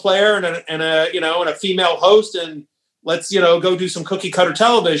ex-NFL player and a female host, and let's, go do some cookie cutter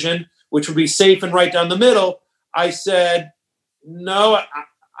television, which would be safe and right down the middle. I said, no,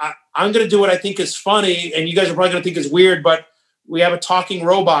 I'm going to do what I think is funny. And you guys are probably going to think is weird, but we have a talking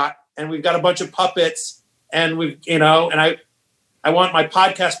robot and we've got a bunch of puppets, and and I want my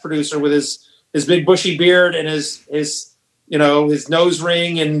podcast producer with his big bushy beard and his nose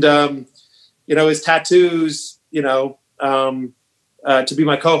ring and, his tattoos, to be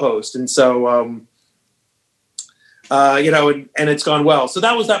my co-host. And so, and it's gone well. So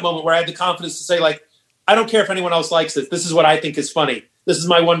that was that moment where I had the confidence to say, like, I don't care if anyone else likes this. This is what I think is funny. This is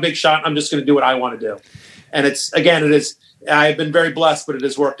my one big shot. I'm just going to do what I want to do. And I've been very blessed, but it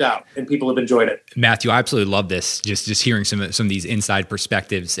has worked out and people have enjoyed it. Matthew, I absolutely love this. Just hearing some of these inside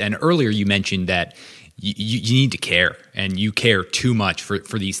perspectives. And earlier you mentioned that you need to care, and you care too much for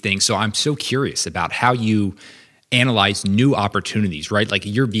these things. So I'm so curious about how you analyze new opportunities, right? Like,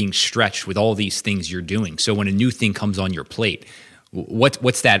 you're being stretched with all these things you're doing. So when a new thing comes on your plate,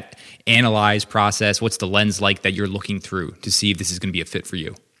 what's that analyze process? What's the lens like that you're looking through to see if this is going to be a fit for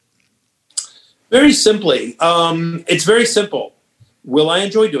you? Very simply, it's very simple. Will I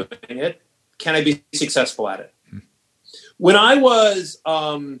enjoy doing it? Can I be successful at it? When I was,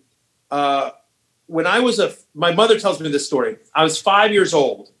 my mother tells me this story. I was 5 years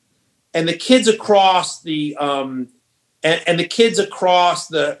old, and the kids across the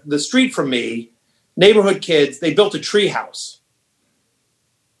street from me, neighborhood kids, they built a tree house.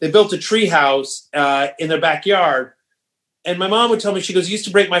 They built a tree house in their backyard, and my mom would tell me, she goes, it used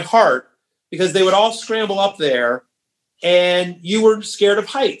to break my heart because they would all scramble up there, and you were scared of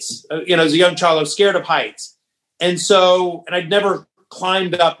heights. As a young child, I was scared of heights. And so, and I'd never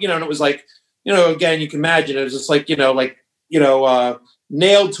climbed up, and it was like, again, you can imagine it was just like,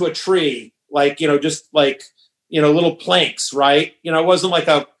 nailed to a tree, little planks, right? It wasn't like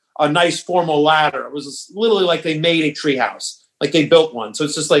a nice formal ladder. It was just literally like they made a tree house, like they built one. So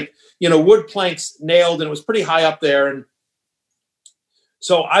it's just like, wood planks nailed, and it was pretty high up there. And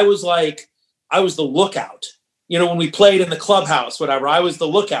so I was the lookout. When we played in the clubhouse, whatever, I was the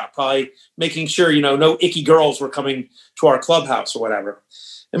lookout, probably making sure, no icky girls were coming to our clubhouse or whatever.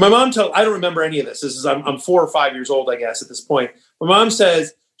 And my mom I don't remember any of this. I'm 4 or 5 years old, I guess, at this point. My mom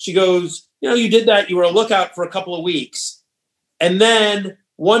says, she goes, you did that. You were a lookout for a couple of weeks. And then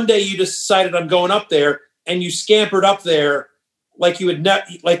one day you decided, I'm going up there, and you scampered up there like you would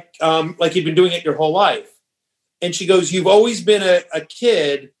like you've been doing it your whole life. And she goes, you've always been a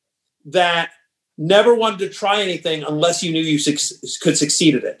kid that never wanted to try anything unless you knew you could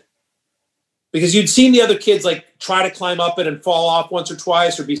succeed at it. Because you'd seen the other kids try to climb up it and fall off once or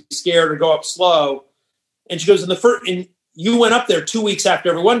twice, or be scared or go up slow. And she goes, and you went up there 2 weeks after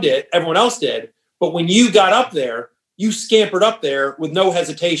everyone else did. But when you got up there, you scampered up there with no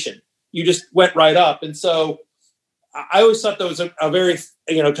hesitation. You just went right up. And so I always thought that was a very,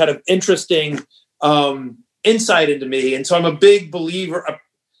 kind of interesting insight into me. And so I'm a big believer.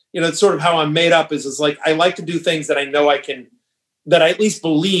 it's sort of how I'm made up is like, I like to do things that I know that I at least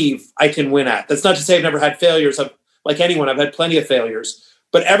believe I can win at. That's not to say I've never had failures. Like anyone, I've had plenty of failures.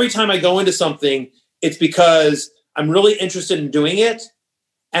 But every time I go into something, it's because I'm really interested in doing it.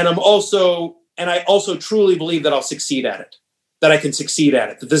 And I also truly believe that I'll succeed at it, that I can succeed at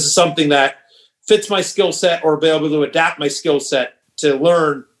it, that this is something that fits my skill set or be able to adapt my skill set to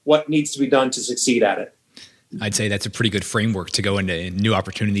learn what needs to be done to succeed at it. I'd say that's a pretty good framework to go into new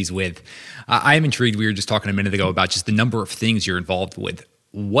opportunities with. I am intrigued. We were just talking a minute ago about just the number of things you're involved with.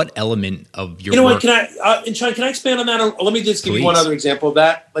 What element of your work? And Sean, can I expand on that? Let me just give you one other example of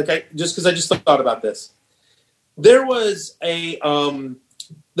that. Because I just thought about this. There was a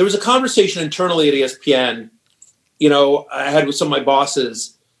conversation internally at ESPN, I had with some of my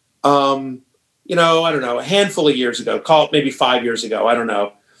bosses, I don't know, a handful of years ago, call it maybe 5 years ago, I don't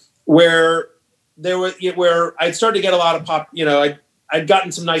know, where I'd started to get a lot of I'd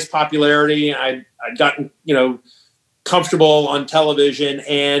gotten some nice popularity. I'd gotten, comfortable on television.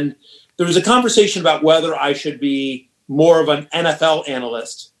 And there was a conversation about whether I should be more of an NFL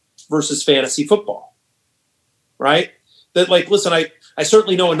analyst versus fantasy football, right? That listen, I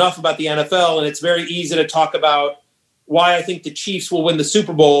certainly know enough about the NFL, and it's very easy to talk about why I think the Chiefs will win the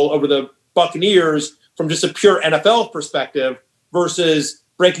Super Bowl over the Buccaneers from just a pure NFL perspective versus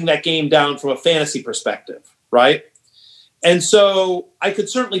breaking that game down from a fantasy perspective, right? And so I could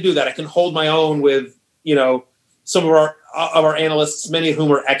certainly do that. I can hold my own with, some of our analysts, many of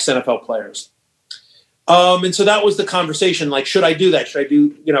whom are ex-NFL players. And so that was the conversation. Like, should I do that? Should I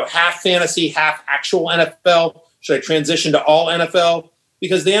do, half fantasy, half actual NFL? Should I transition to all NFL?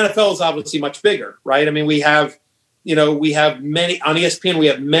 Because the NFL is obviously much bigger, right? I mean, we have many on ESPN. We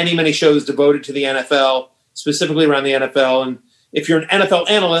have many shows devoted to the NFL, specifically around the NFL. And if you're an NFL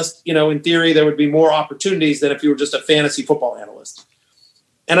analyst, in theory, there would be more opportunities than if you were just a fantasy football analyst.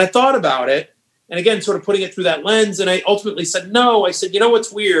 And I thought about it, and again, sort of putting it through that lens. And I ultimately said, no. I said, what's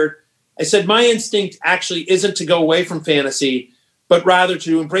weird? I said, my instinct actually isn't to go away from fantasy, but rather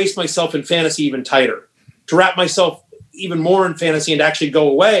to embrace myself in fantasy even tighter, to wrap myself even more in fantasy and actually go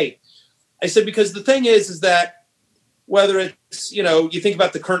away. I said, because the thing is that whether it's, you think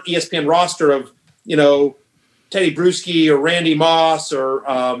about the current ESPN roster of, Teddy Bruschi or Randy Moss or,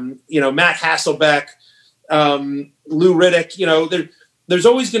 Matt Hasselbeck, Lou Riddick, there's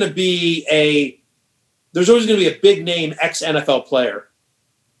always going to be a big name ex-NFL player.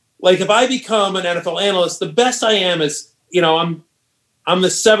 Like if I become an NFL analyst, the best I am is, I'm the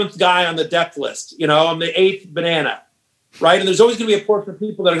seventh guy on the depth list. I'm the eighth banana, right? And there's always going to be a portion of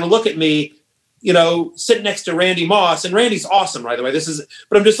people that are going to look at me, sitting next to Randy Moss. And Randy's awesome, by the way.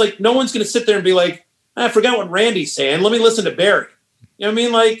 But I'm just like, no one's going to sit there and be like, I forgot what Randy's saying. Let me listen to Barry. You know what I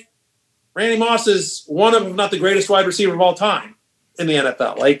mean? Like Randy Moss is one of, if not the greatest wide receiver of all time in the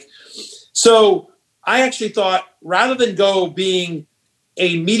NFL. So I actually thought rather than go being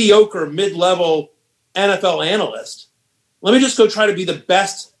a mediocre mid-level NFL analyst, let me just go try to be the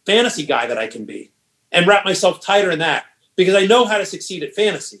best fantasy guy that I can be and wrap myself tighter in that because I know how to succeed at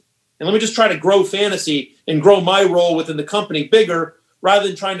fantasy. And let me just try to grow fantasy and grow my role within the company bigger rather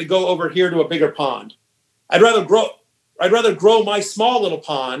than trying to go over here to a bigger pond. I'd rather grow my small little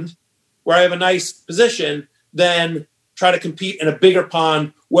pond where I have a nice position than try to compete in a bigger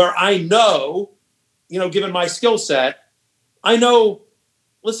pond where I know, given my skill set, I know,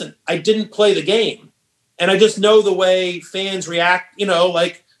 listen, I didn't play the game. And I just know the way fans react,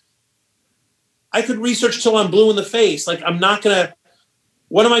 I could research till I'm blue in the face. What am I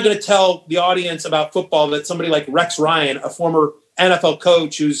going to tell the audience about football that somebody like Rex Ryan, a former NFL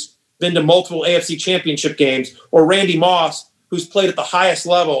coach who's been to multiple AFC championship games, or Randy Moss, who's played at the highest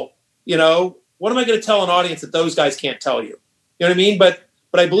level, what am I going to tell an audience that those guys can't tell you? You know what I mean? But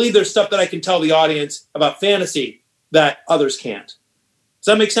I believe there's stuff that I can tell the audience about fantasy that others can't. Does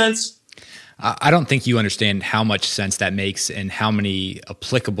that make sense? I don't think you understand how much sense that makes and how many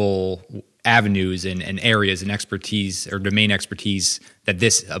applicable avenues and areas and expertise or domain expertise that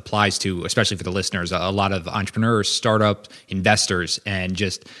this applies to, especially for the listeners, a lot of entrepreneurs, startups, investors, and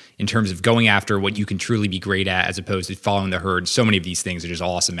just in terms of going after what you can truly be great at as opposed to following the herd. So many of these things are just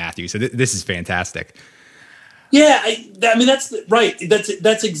awesome, Matthew. So this is fantastic. Yeah, I mean, that's right.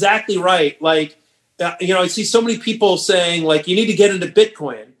 That's exactly right. I see so many people saying you need to get into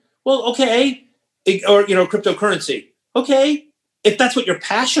Bitcoin. Well, okay. Or, cryptocurrency. Okay. If that's what you're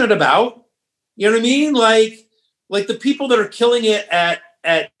passionate about, you know what I mean? Like the people that are killing it at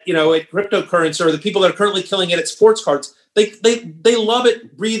cryptocurrency or the people that are currently killing it at sports cards, they love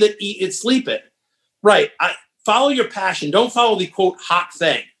it, breathe it, eat it, sleep it. Right. Follow your passion. Don't follow the quote hot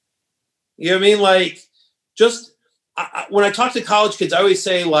thing. You know what I mean? Just when I talk to college kids, I always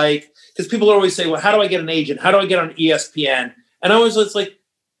say, like, because people always say, well, how do I get an agent? How do I get on ESPN? And I always was like,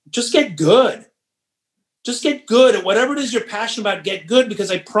 just get good. Just get good at whatever it is you're passionate about. Get good,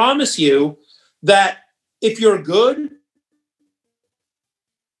 because I promise you that if you're good,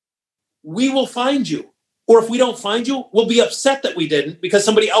 we will find you. Or if we don't find you, we'll be upset that we didn't, because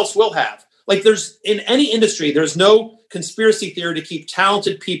somebody else will have. Like, there's in any industry, there's no conspiracy theory to keep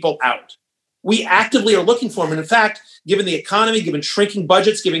talented people out. We actively are looking for them. And in fact, given the economy, given shrinking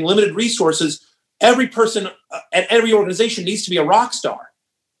budgets, given limited resources, every person at every organization needs to be a rock star.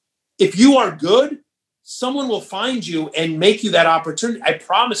 If you are good, someone will find you and make you that opportunity. I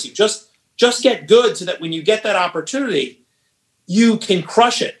promise you, just get good so that when you get that opportunity, you can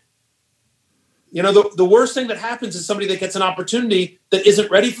crush it. You know, the worst thing that happens is somebody that gets an opportunity that isn't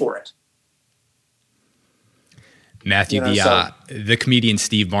ready for it. Matthew, the comedian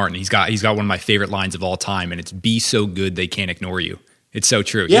Steve Martin, he's got one of my favorite lines of all time, and it's "Be so good they can't ignore you." It's so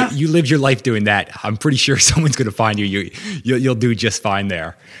true. Yeah. You lived your life doing that. I'm pretty sure someone's going to find you. You'll do just fine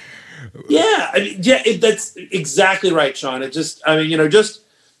there. Yeah, that's exactly right, Sean. Just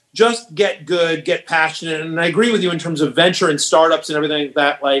get good, get passionate, and I agree with you in terms of venture and startups and everything like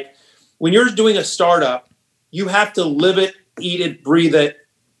that. Like, when you're doing a startup, you have to live it, eat it, breathe it.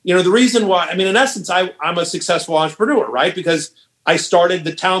 You know, the reason why, in essence, I'm a successful entrepreneur, right? Because I started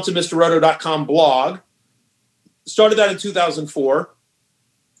the TalentedMrRoto.com blog, started that in 2004,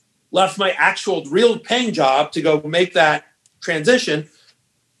 left my actual real paying job to go make that transition,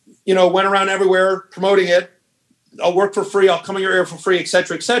 you know, went around everywhere promoting it. I'll work for free. I'll come in your ear for free, et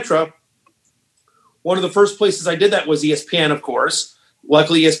cetera, et cetera. One of the first places I did that was ESPN, of course.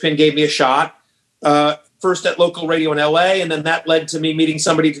 Luckily, ESPN gave me a shot. First at local radio in LA, and then that led to me meeting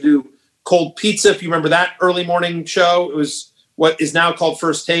somebody to do Cold Pizza. If you remember that early morning show, it was what is now called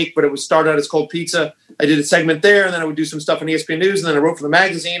First Take, but it was started out as Cold Pizza. I did a segment there, and then I would do some stuff on ESPN News, and then I wrote for the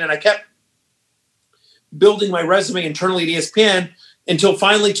magazine, and I kept building my resume internally at ESPN until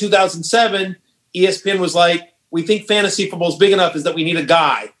finally 2007, ESPN was like, we think fantasy football is big enough, is that we need a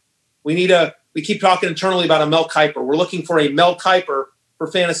guy. We keep talking internally about a Mel Kiper. We're looking for a Mel Kiper for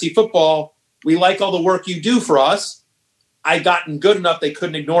fantasy football. We like all the work you do for us. I'd gotten good enough they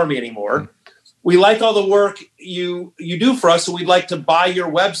couldn't ignore me anymore. We like all the work you do for us, so we'd like to buy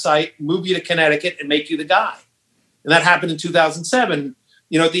your website, move you to Connecticut, and make you the guy. And that happened in 2007.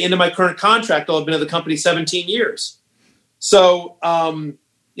 You know, at the end of my current contract, I'll have been at the company 17 years. So,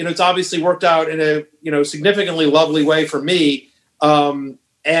 you know, it's obviously worked out in a, you know, significantly lovely way for me. But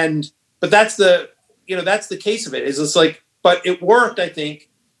that's the case of it. Is it's like, but it worked, I think,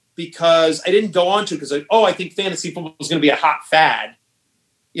 because I didn't go on to, because I think fantasy football was going to be a hot fad.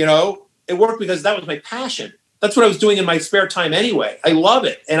 You know, it worked because that was my passion. That's what I was doing in my spare time anyway. I love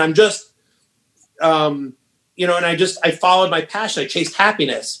it. And I'm just, you know, and I followed my passion. I chased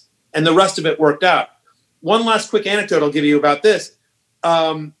happiness, and the rest of it worked out. One last quick anecdote I'll give you about this.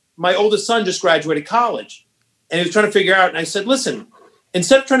 My oldest son just graduated college, and he was trying to figure out, and I said, listen,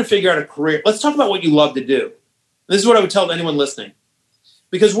 instead of trying to figure out a career, let's talk about what you love to do. This is what I would tell anyone listening.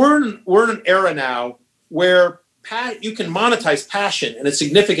 Because we're in an era now where you can monetize passion in a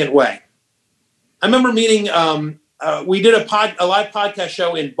significant way. I remember meeting, we did a live podcast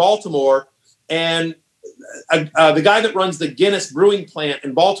show in Baltimore, and the guy that runs the Guinness brewing plant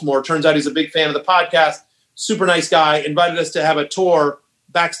in Baltimore, turns out he's a big fan of the podcast, super nice guy, invited us to have a tour,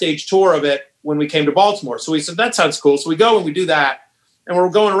 backstage tour of it when we came to Baltimore. So we said, that sounds cool. So we go and we do that, and we're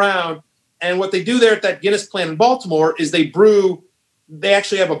going around, and what they do there at that Guinness plant in Baltimore is they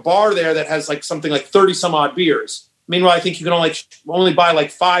actually have a bar there that has like something like 30 some odd beers. Meanwhile, I think you can only buy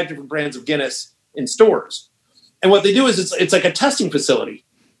like 5 different brands of Guinness in stores. And what they do is it's like a testing facility.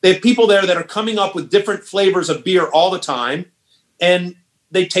 They have people there that are coming up with different flavors of beer all the time, and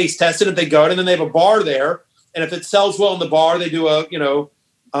they taste test it if they go, and then they have a bar there. And if it sells well in the bar, they do a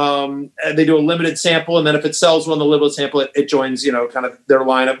limited sample. And then if it sells well in the limited sample, it joins, you know, kind of their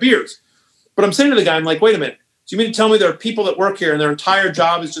line of beers. But I'm saying to the guy, I'm like, wait a minute. So you mean to tell me there are people that work here and their entire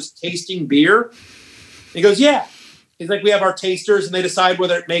job is just tasting beer? And he goes, yeah. He's like, we have our tasters, and they decide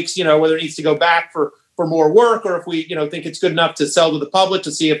whether it makes, you know, whether it needs to go back for more work, or if we, you know, think it's good enough to sell to the public,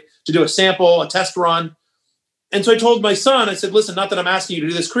 to do a sample, a test run. And so I told my son, I said, listen, not that I'm asking you to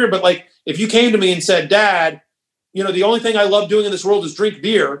do this career, but like, if you came to me and said, Dad, you know, the only thing I love doing in this world is drink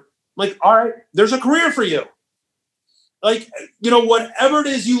beer. I'm like, all right, there's a career for you. Like, you know, whatever it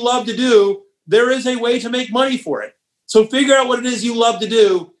is you love to do, there is a way to make money for it. So figure out what it is you love to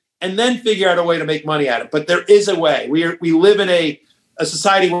do, and then figure out a way to make money at it. But there is a way. We live in a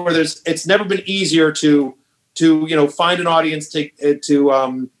society where it's never been easier to you know, find an audience, to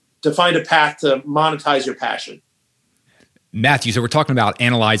find a path to monetize your passion. Matthew, so we're talking about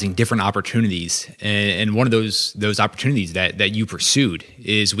analyzing different opportunities, and one of those opportunities that you pursued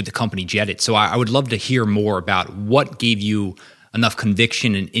is with the company Jettit. So I would love to hear more about what gave you enough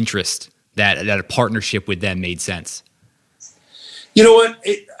conviction and interest that a partnership with them made sense. You know what?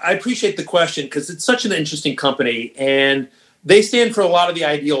 I appreciate the question because it's such an interesting company, and they stand for a lot of the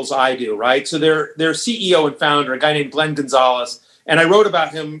ideals I do, right? So their CEO and founder, a guy named Glenn Gonzalez, and I wrote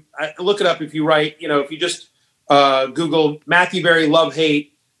about him. Look it up if you write, if you just Google Matthew Berry, love,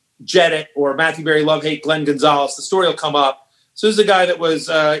 hate, Jettit, or Matthew Berry, love, hate, Glenn Gonzalez, the story will come up. So this is a guy that was,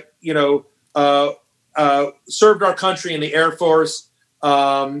 served our country in the Air Force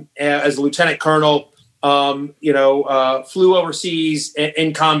as a lieutenant colonel, flew overseas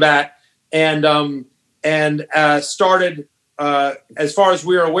in combat and started, as far as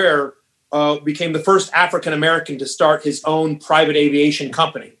we're aware, became the first African-American to start his own private aviation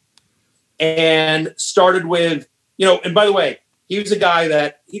company. And started with, and by the way, he was a guy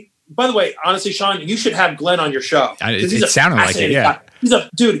that, honestly, Sean, you should have Glenn on your show. It sounded like it, yeah.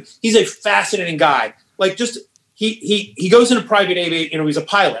 Guy. He's a fascinating guy. Like he goes into private aviation, he's a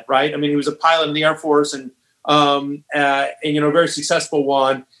pilot, right? I mean, he was a pilot in the Air Force and a very successful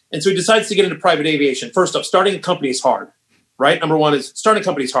one. And so he decides to get into private aviation. First off, starting a company is hard, right? Number one is starting a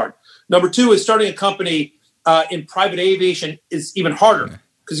company is hard. Number two is starting a company in private aviation is even harder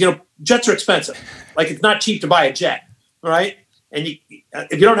because, jets are expensive. Like it's not cheap to buy a jet, right? And if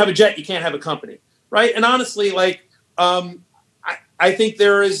you don't have a jet, you can't have a company, right? And honestly, I think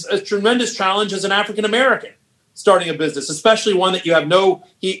there is a tremendous challenge as an African-American starting a business, especially one that you have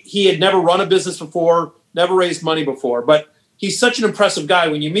he had never run a business before, never raised money before, but he's such an impressive guy.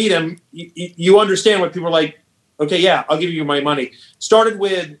 When you meet him, you understand what people are like, okay, yeah, I'll give you my money. Started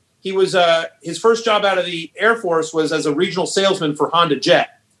with, he was, his first job out of the Air Force was as a regional salesman for Honda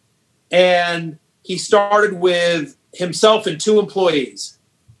Jet. And he started with himself and 2 employees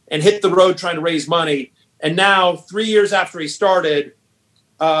and hit the road trying to raise money. And now 3 years after he started,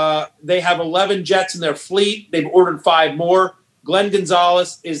 they have 11 jets in their fleet. They've ordered 5 more. Glenn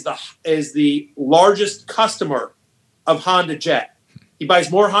Gonzalez is the largest customer of Honda Jet. He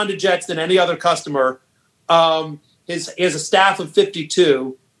buys more Honda Jets than any other customer. He has a staff of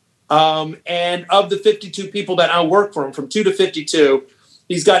 52. And of the 52 people that now work for him, from 2 to 52,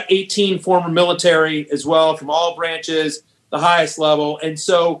 he's got 18 former military as well from all branches, the highest level. And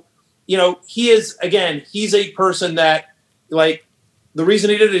so, he's a person that, like, the reason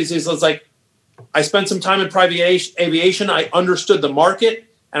he did it is he's like, I spent some time in private aviation. I understood the market,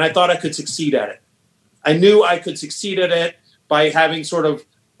 and I thought I could succeed at it. I knew I could succeed at it by having sort of,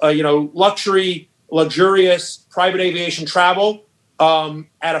 luxurious private aviation travel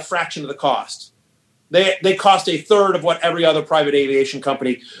at a fraction of the cost. They cost a third of what every other private aviation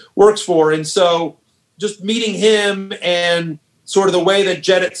company works for. And so just meeting him and sort of the way that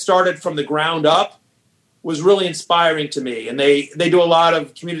Jettit started from the ground up was really inspiring to me. And they do a lot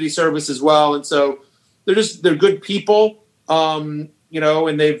of community service as well. And so they're good people, and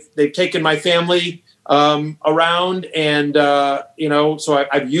they've taken my family around and, so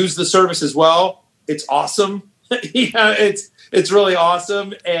I've used the service as well. It's awesome. It's really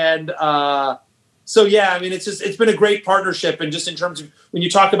awesome. And, it's been a great partnership. And just in terms of when you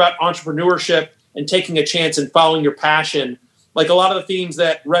talk about entrepreneurship and taking a chance and following your passion, like a lot of the themes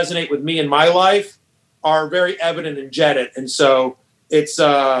that resonate with me in my life are very evident in Jettit. And so it's,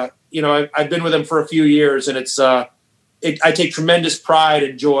 I've been with them for a few years, and it's, I take tremendous pride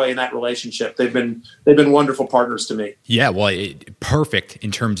and joy in that relationship. They've been wonderful partners to me. Yeah. Well, perfect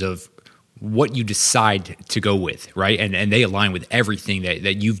in terms of what you decide to go with, right? And they align with everything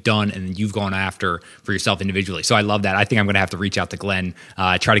that you've done and you've gone after for yourself individually. So I love that. I think I'm going to have to reach out to Glenn,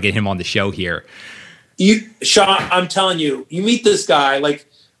 try to get him on the show here. Sean, I'm telling you, you meet this guy, like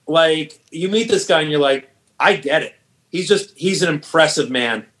you meet this guy and you're like, I get it. He's an impressive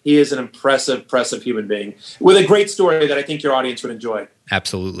man. He is an impressive human being with a great story that I think your audience would enjoy.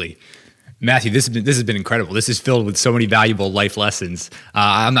 Absolutely. Matthew, this has been incredible. This is filled with so many valuable life lessons.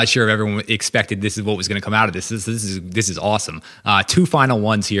 I'm not sure if everyone expected this is what was going to come out of this. This is awesome. 2 final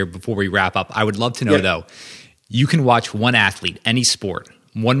ones here before we wrap up. I would love to know, though, you can watch one athlete, any sport,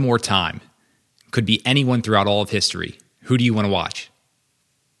 one more time. Could be anyone throughout all of history. Who do you want to watch?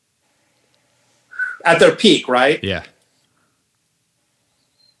 At their peak, right? Yeah.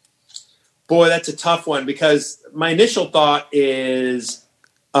 Boy, that's a tough one because my initial thought is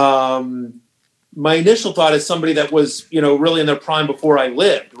somebody that was, really in their prime before I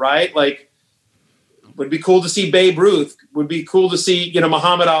lived, right? Like, would be cool to see Babe Ruth, would be cool to see,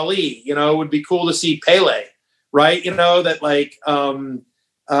 Muhammad Ali, would be cool to see Pele, right?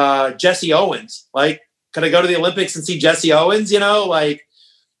 Jesse Owens, like Could I go to the Olympics and see Jesse Owens? Like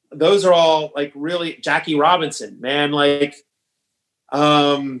those are all like really Jackie Robinson, man. Like,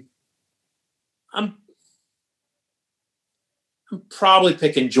 I'm probably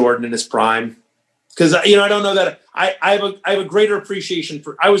picking Jordan in his prime because I don't know that I have a greater appreciation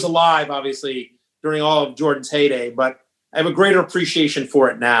for. I was alive, obviously, during all of Jordan's heyday, but I have a greater appreciation for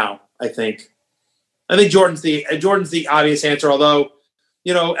it now. I think Jordan's the obvious answer. Although,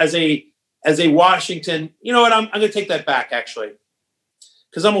 as a Washington, you know what? I'm going to take that back actually,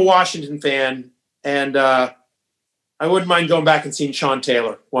 because I'm a Washington fan, and I wouldn't mind going back and seeing Sean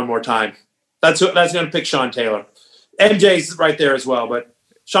Taylor one more time. That's going to pick Sean Taylor. MJ's right there as well, but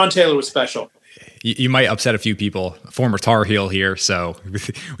Sean Taylor was special. You might upset a few people. Former Tar Heel here, so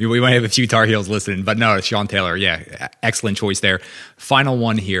we might have a few Tar Heels listening. But no, Sean Taylor, yeah, excellent choice there. Final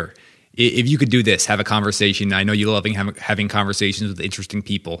one here. If you could do this, have a conversation. I know you love having conversations with interesting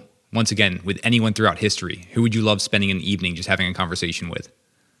people. Once again, with anyone throughout history, who would you love spending an evening just having a conversation with?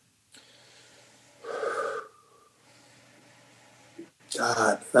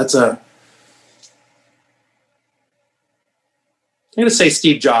 God, I'm going to say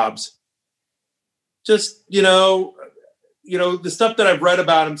Steve Jobs. Just, the stuff that I've read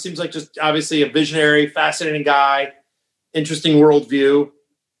about him seems like just obviously a visionary, fascinating guy, interesting worldview.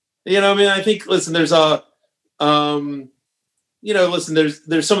 I think, listen, there's there's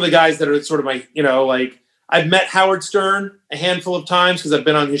some of the guys that are sort of my, like I've met Howard Stern a handful of times because I've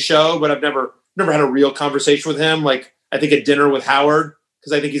been on his show, but I've never had a real conversation with him. Like I think a dinner with Howard,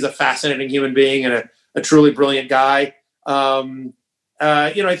 because I think he's a fascinating human being and a truly brilliant guy. I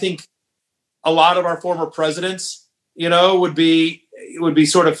think a lot of our former presidents, would be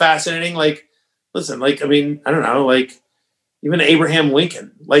sort of fascinating. Like, listen, like, I mean, I don't know, like even Abraham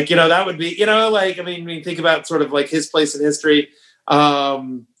Lincoln, like, that would be, like, I mean, think about sort of like his place in history.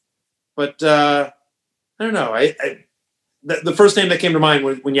 But I don't know. The first name that came to mind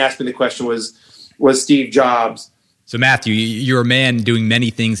when you asked me the question was Steve Jobs. So Matthew, you're a man doing many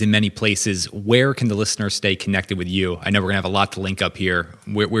things in many places. Where can the listeners stay connected with you? I know we're going to have a lot to link up here.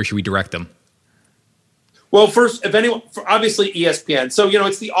 Where should we direct them? Well, first, if anyone, obviously ESPN. So,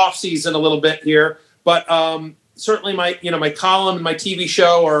 it's the off season a little bit here, but certainly my column and my TV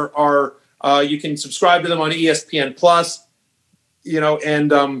show are you can subscribe to them on ESPN Plus,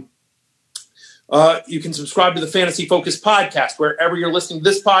 and you can subscribe to the Fantasy Focus podcast wherever you're listening to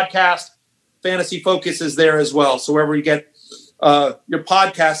this podcast. Fantasy Focus is there as well. So wherever you get your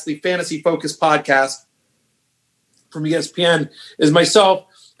podcast, the Fantasy Focus podcast from ESPN is myself.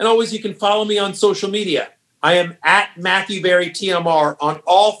 And always you can follow me on social media. I am at Matthew Berry TMR on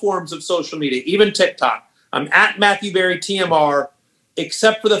all forms of social media, even TikTok. I'm at Matthew Berry TMR,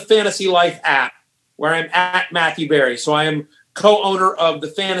 except for the Fantasy Life app, where I'm at Matthew Berry. So I am co-owner of the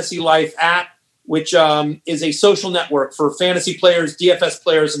Fantasy Life app, which is a social network for fantasy players, DFS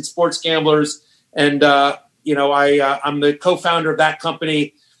players, and sports gamblers. And, I'm the co-founder of that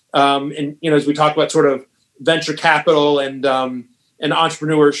company. And, as we talk about sort of venture capital and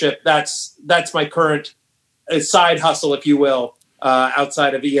entrepreneurship, that's my current side hustle, if you will,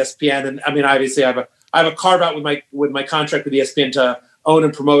 outside of ESPN. And I mean, obviously I have a carve out with my contract with ESPN to own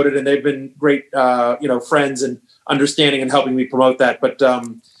and promote it. And they've been great, friends and understanding and helping me promote that. But,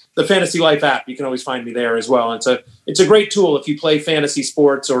 the Fantasy Life app, you can always find me there as well. And it's a great tool if you play fantasy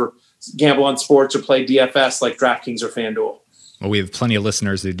sports or gamble on sports or play DFS like DraftKings or FanDuel. Well, we have plenty of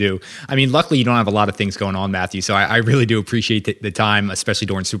listeners who do. I mean, luckily you don't have a lot of things going on, Matthew. So I really do appreciate the time, especially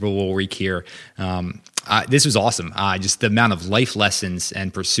during Super Bowl week here. This was awesome. Just the amount of life lessons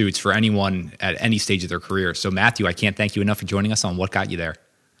and pursuits for anyone at any stage of their career. So Matthew, I can't thank you enough for joining us on What Got You There.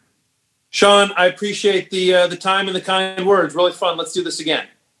 Sean, I appreciate the time and the kind words. Really fun. Let's do this again.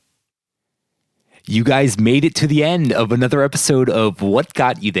 You guys made it to the end of another episode of What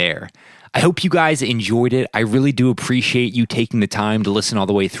Got You There. I hope you guys enjoyed it. I really do appreciate you taking the time to listen all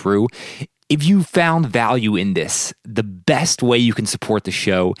the way through. If you found value in this, the best way you can support the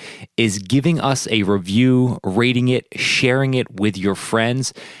show is giving us a review, rating it, sharing it with your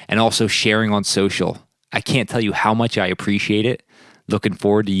friends, and also sharing on social. I can't tell you how much I appreciate it. Looking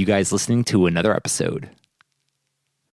forward to you guys listening to another episode.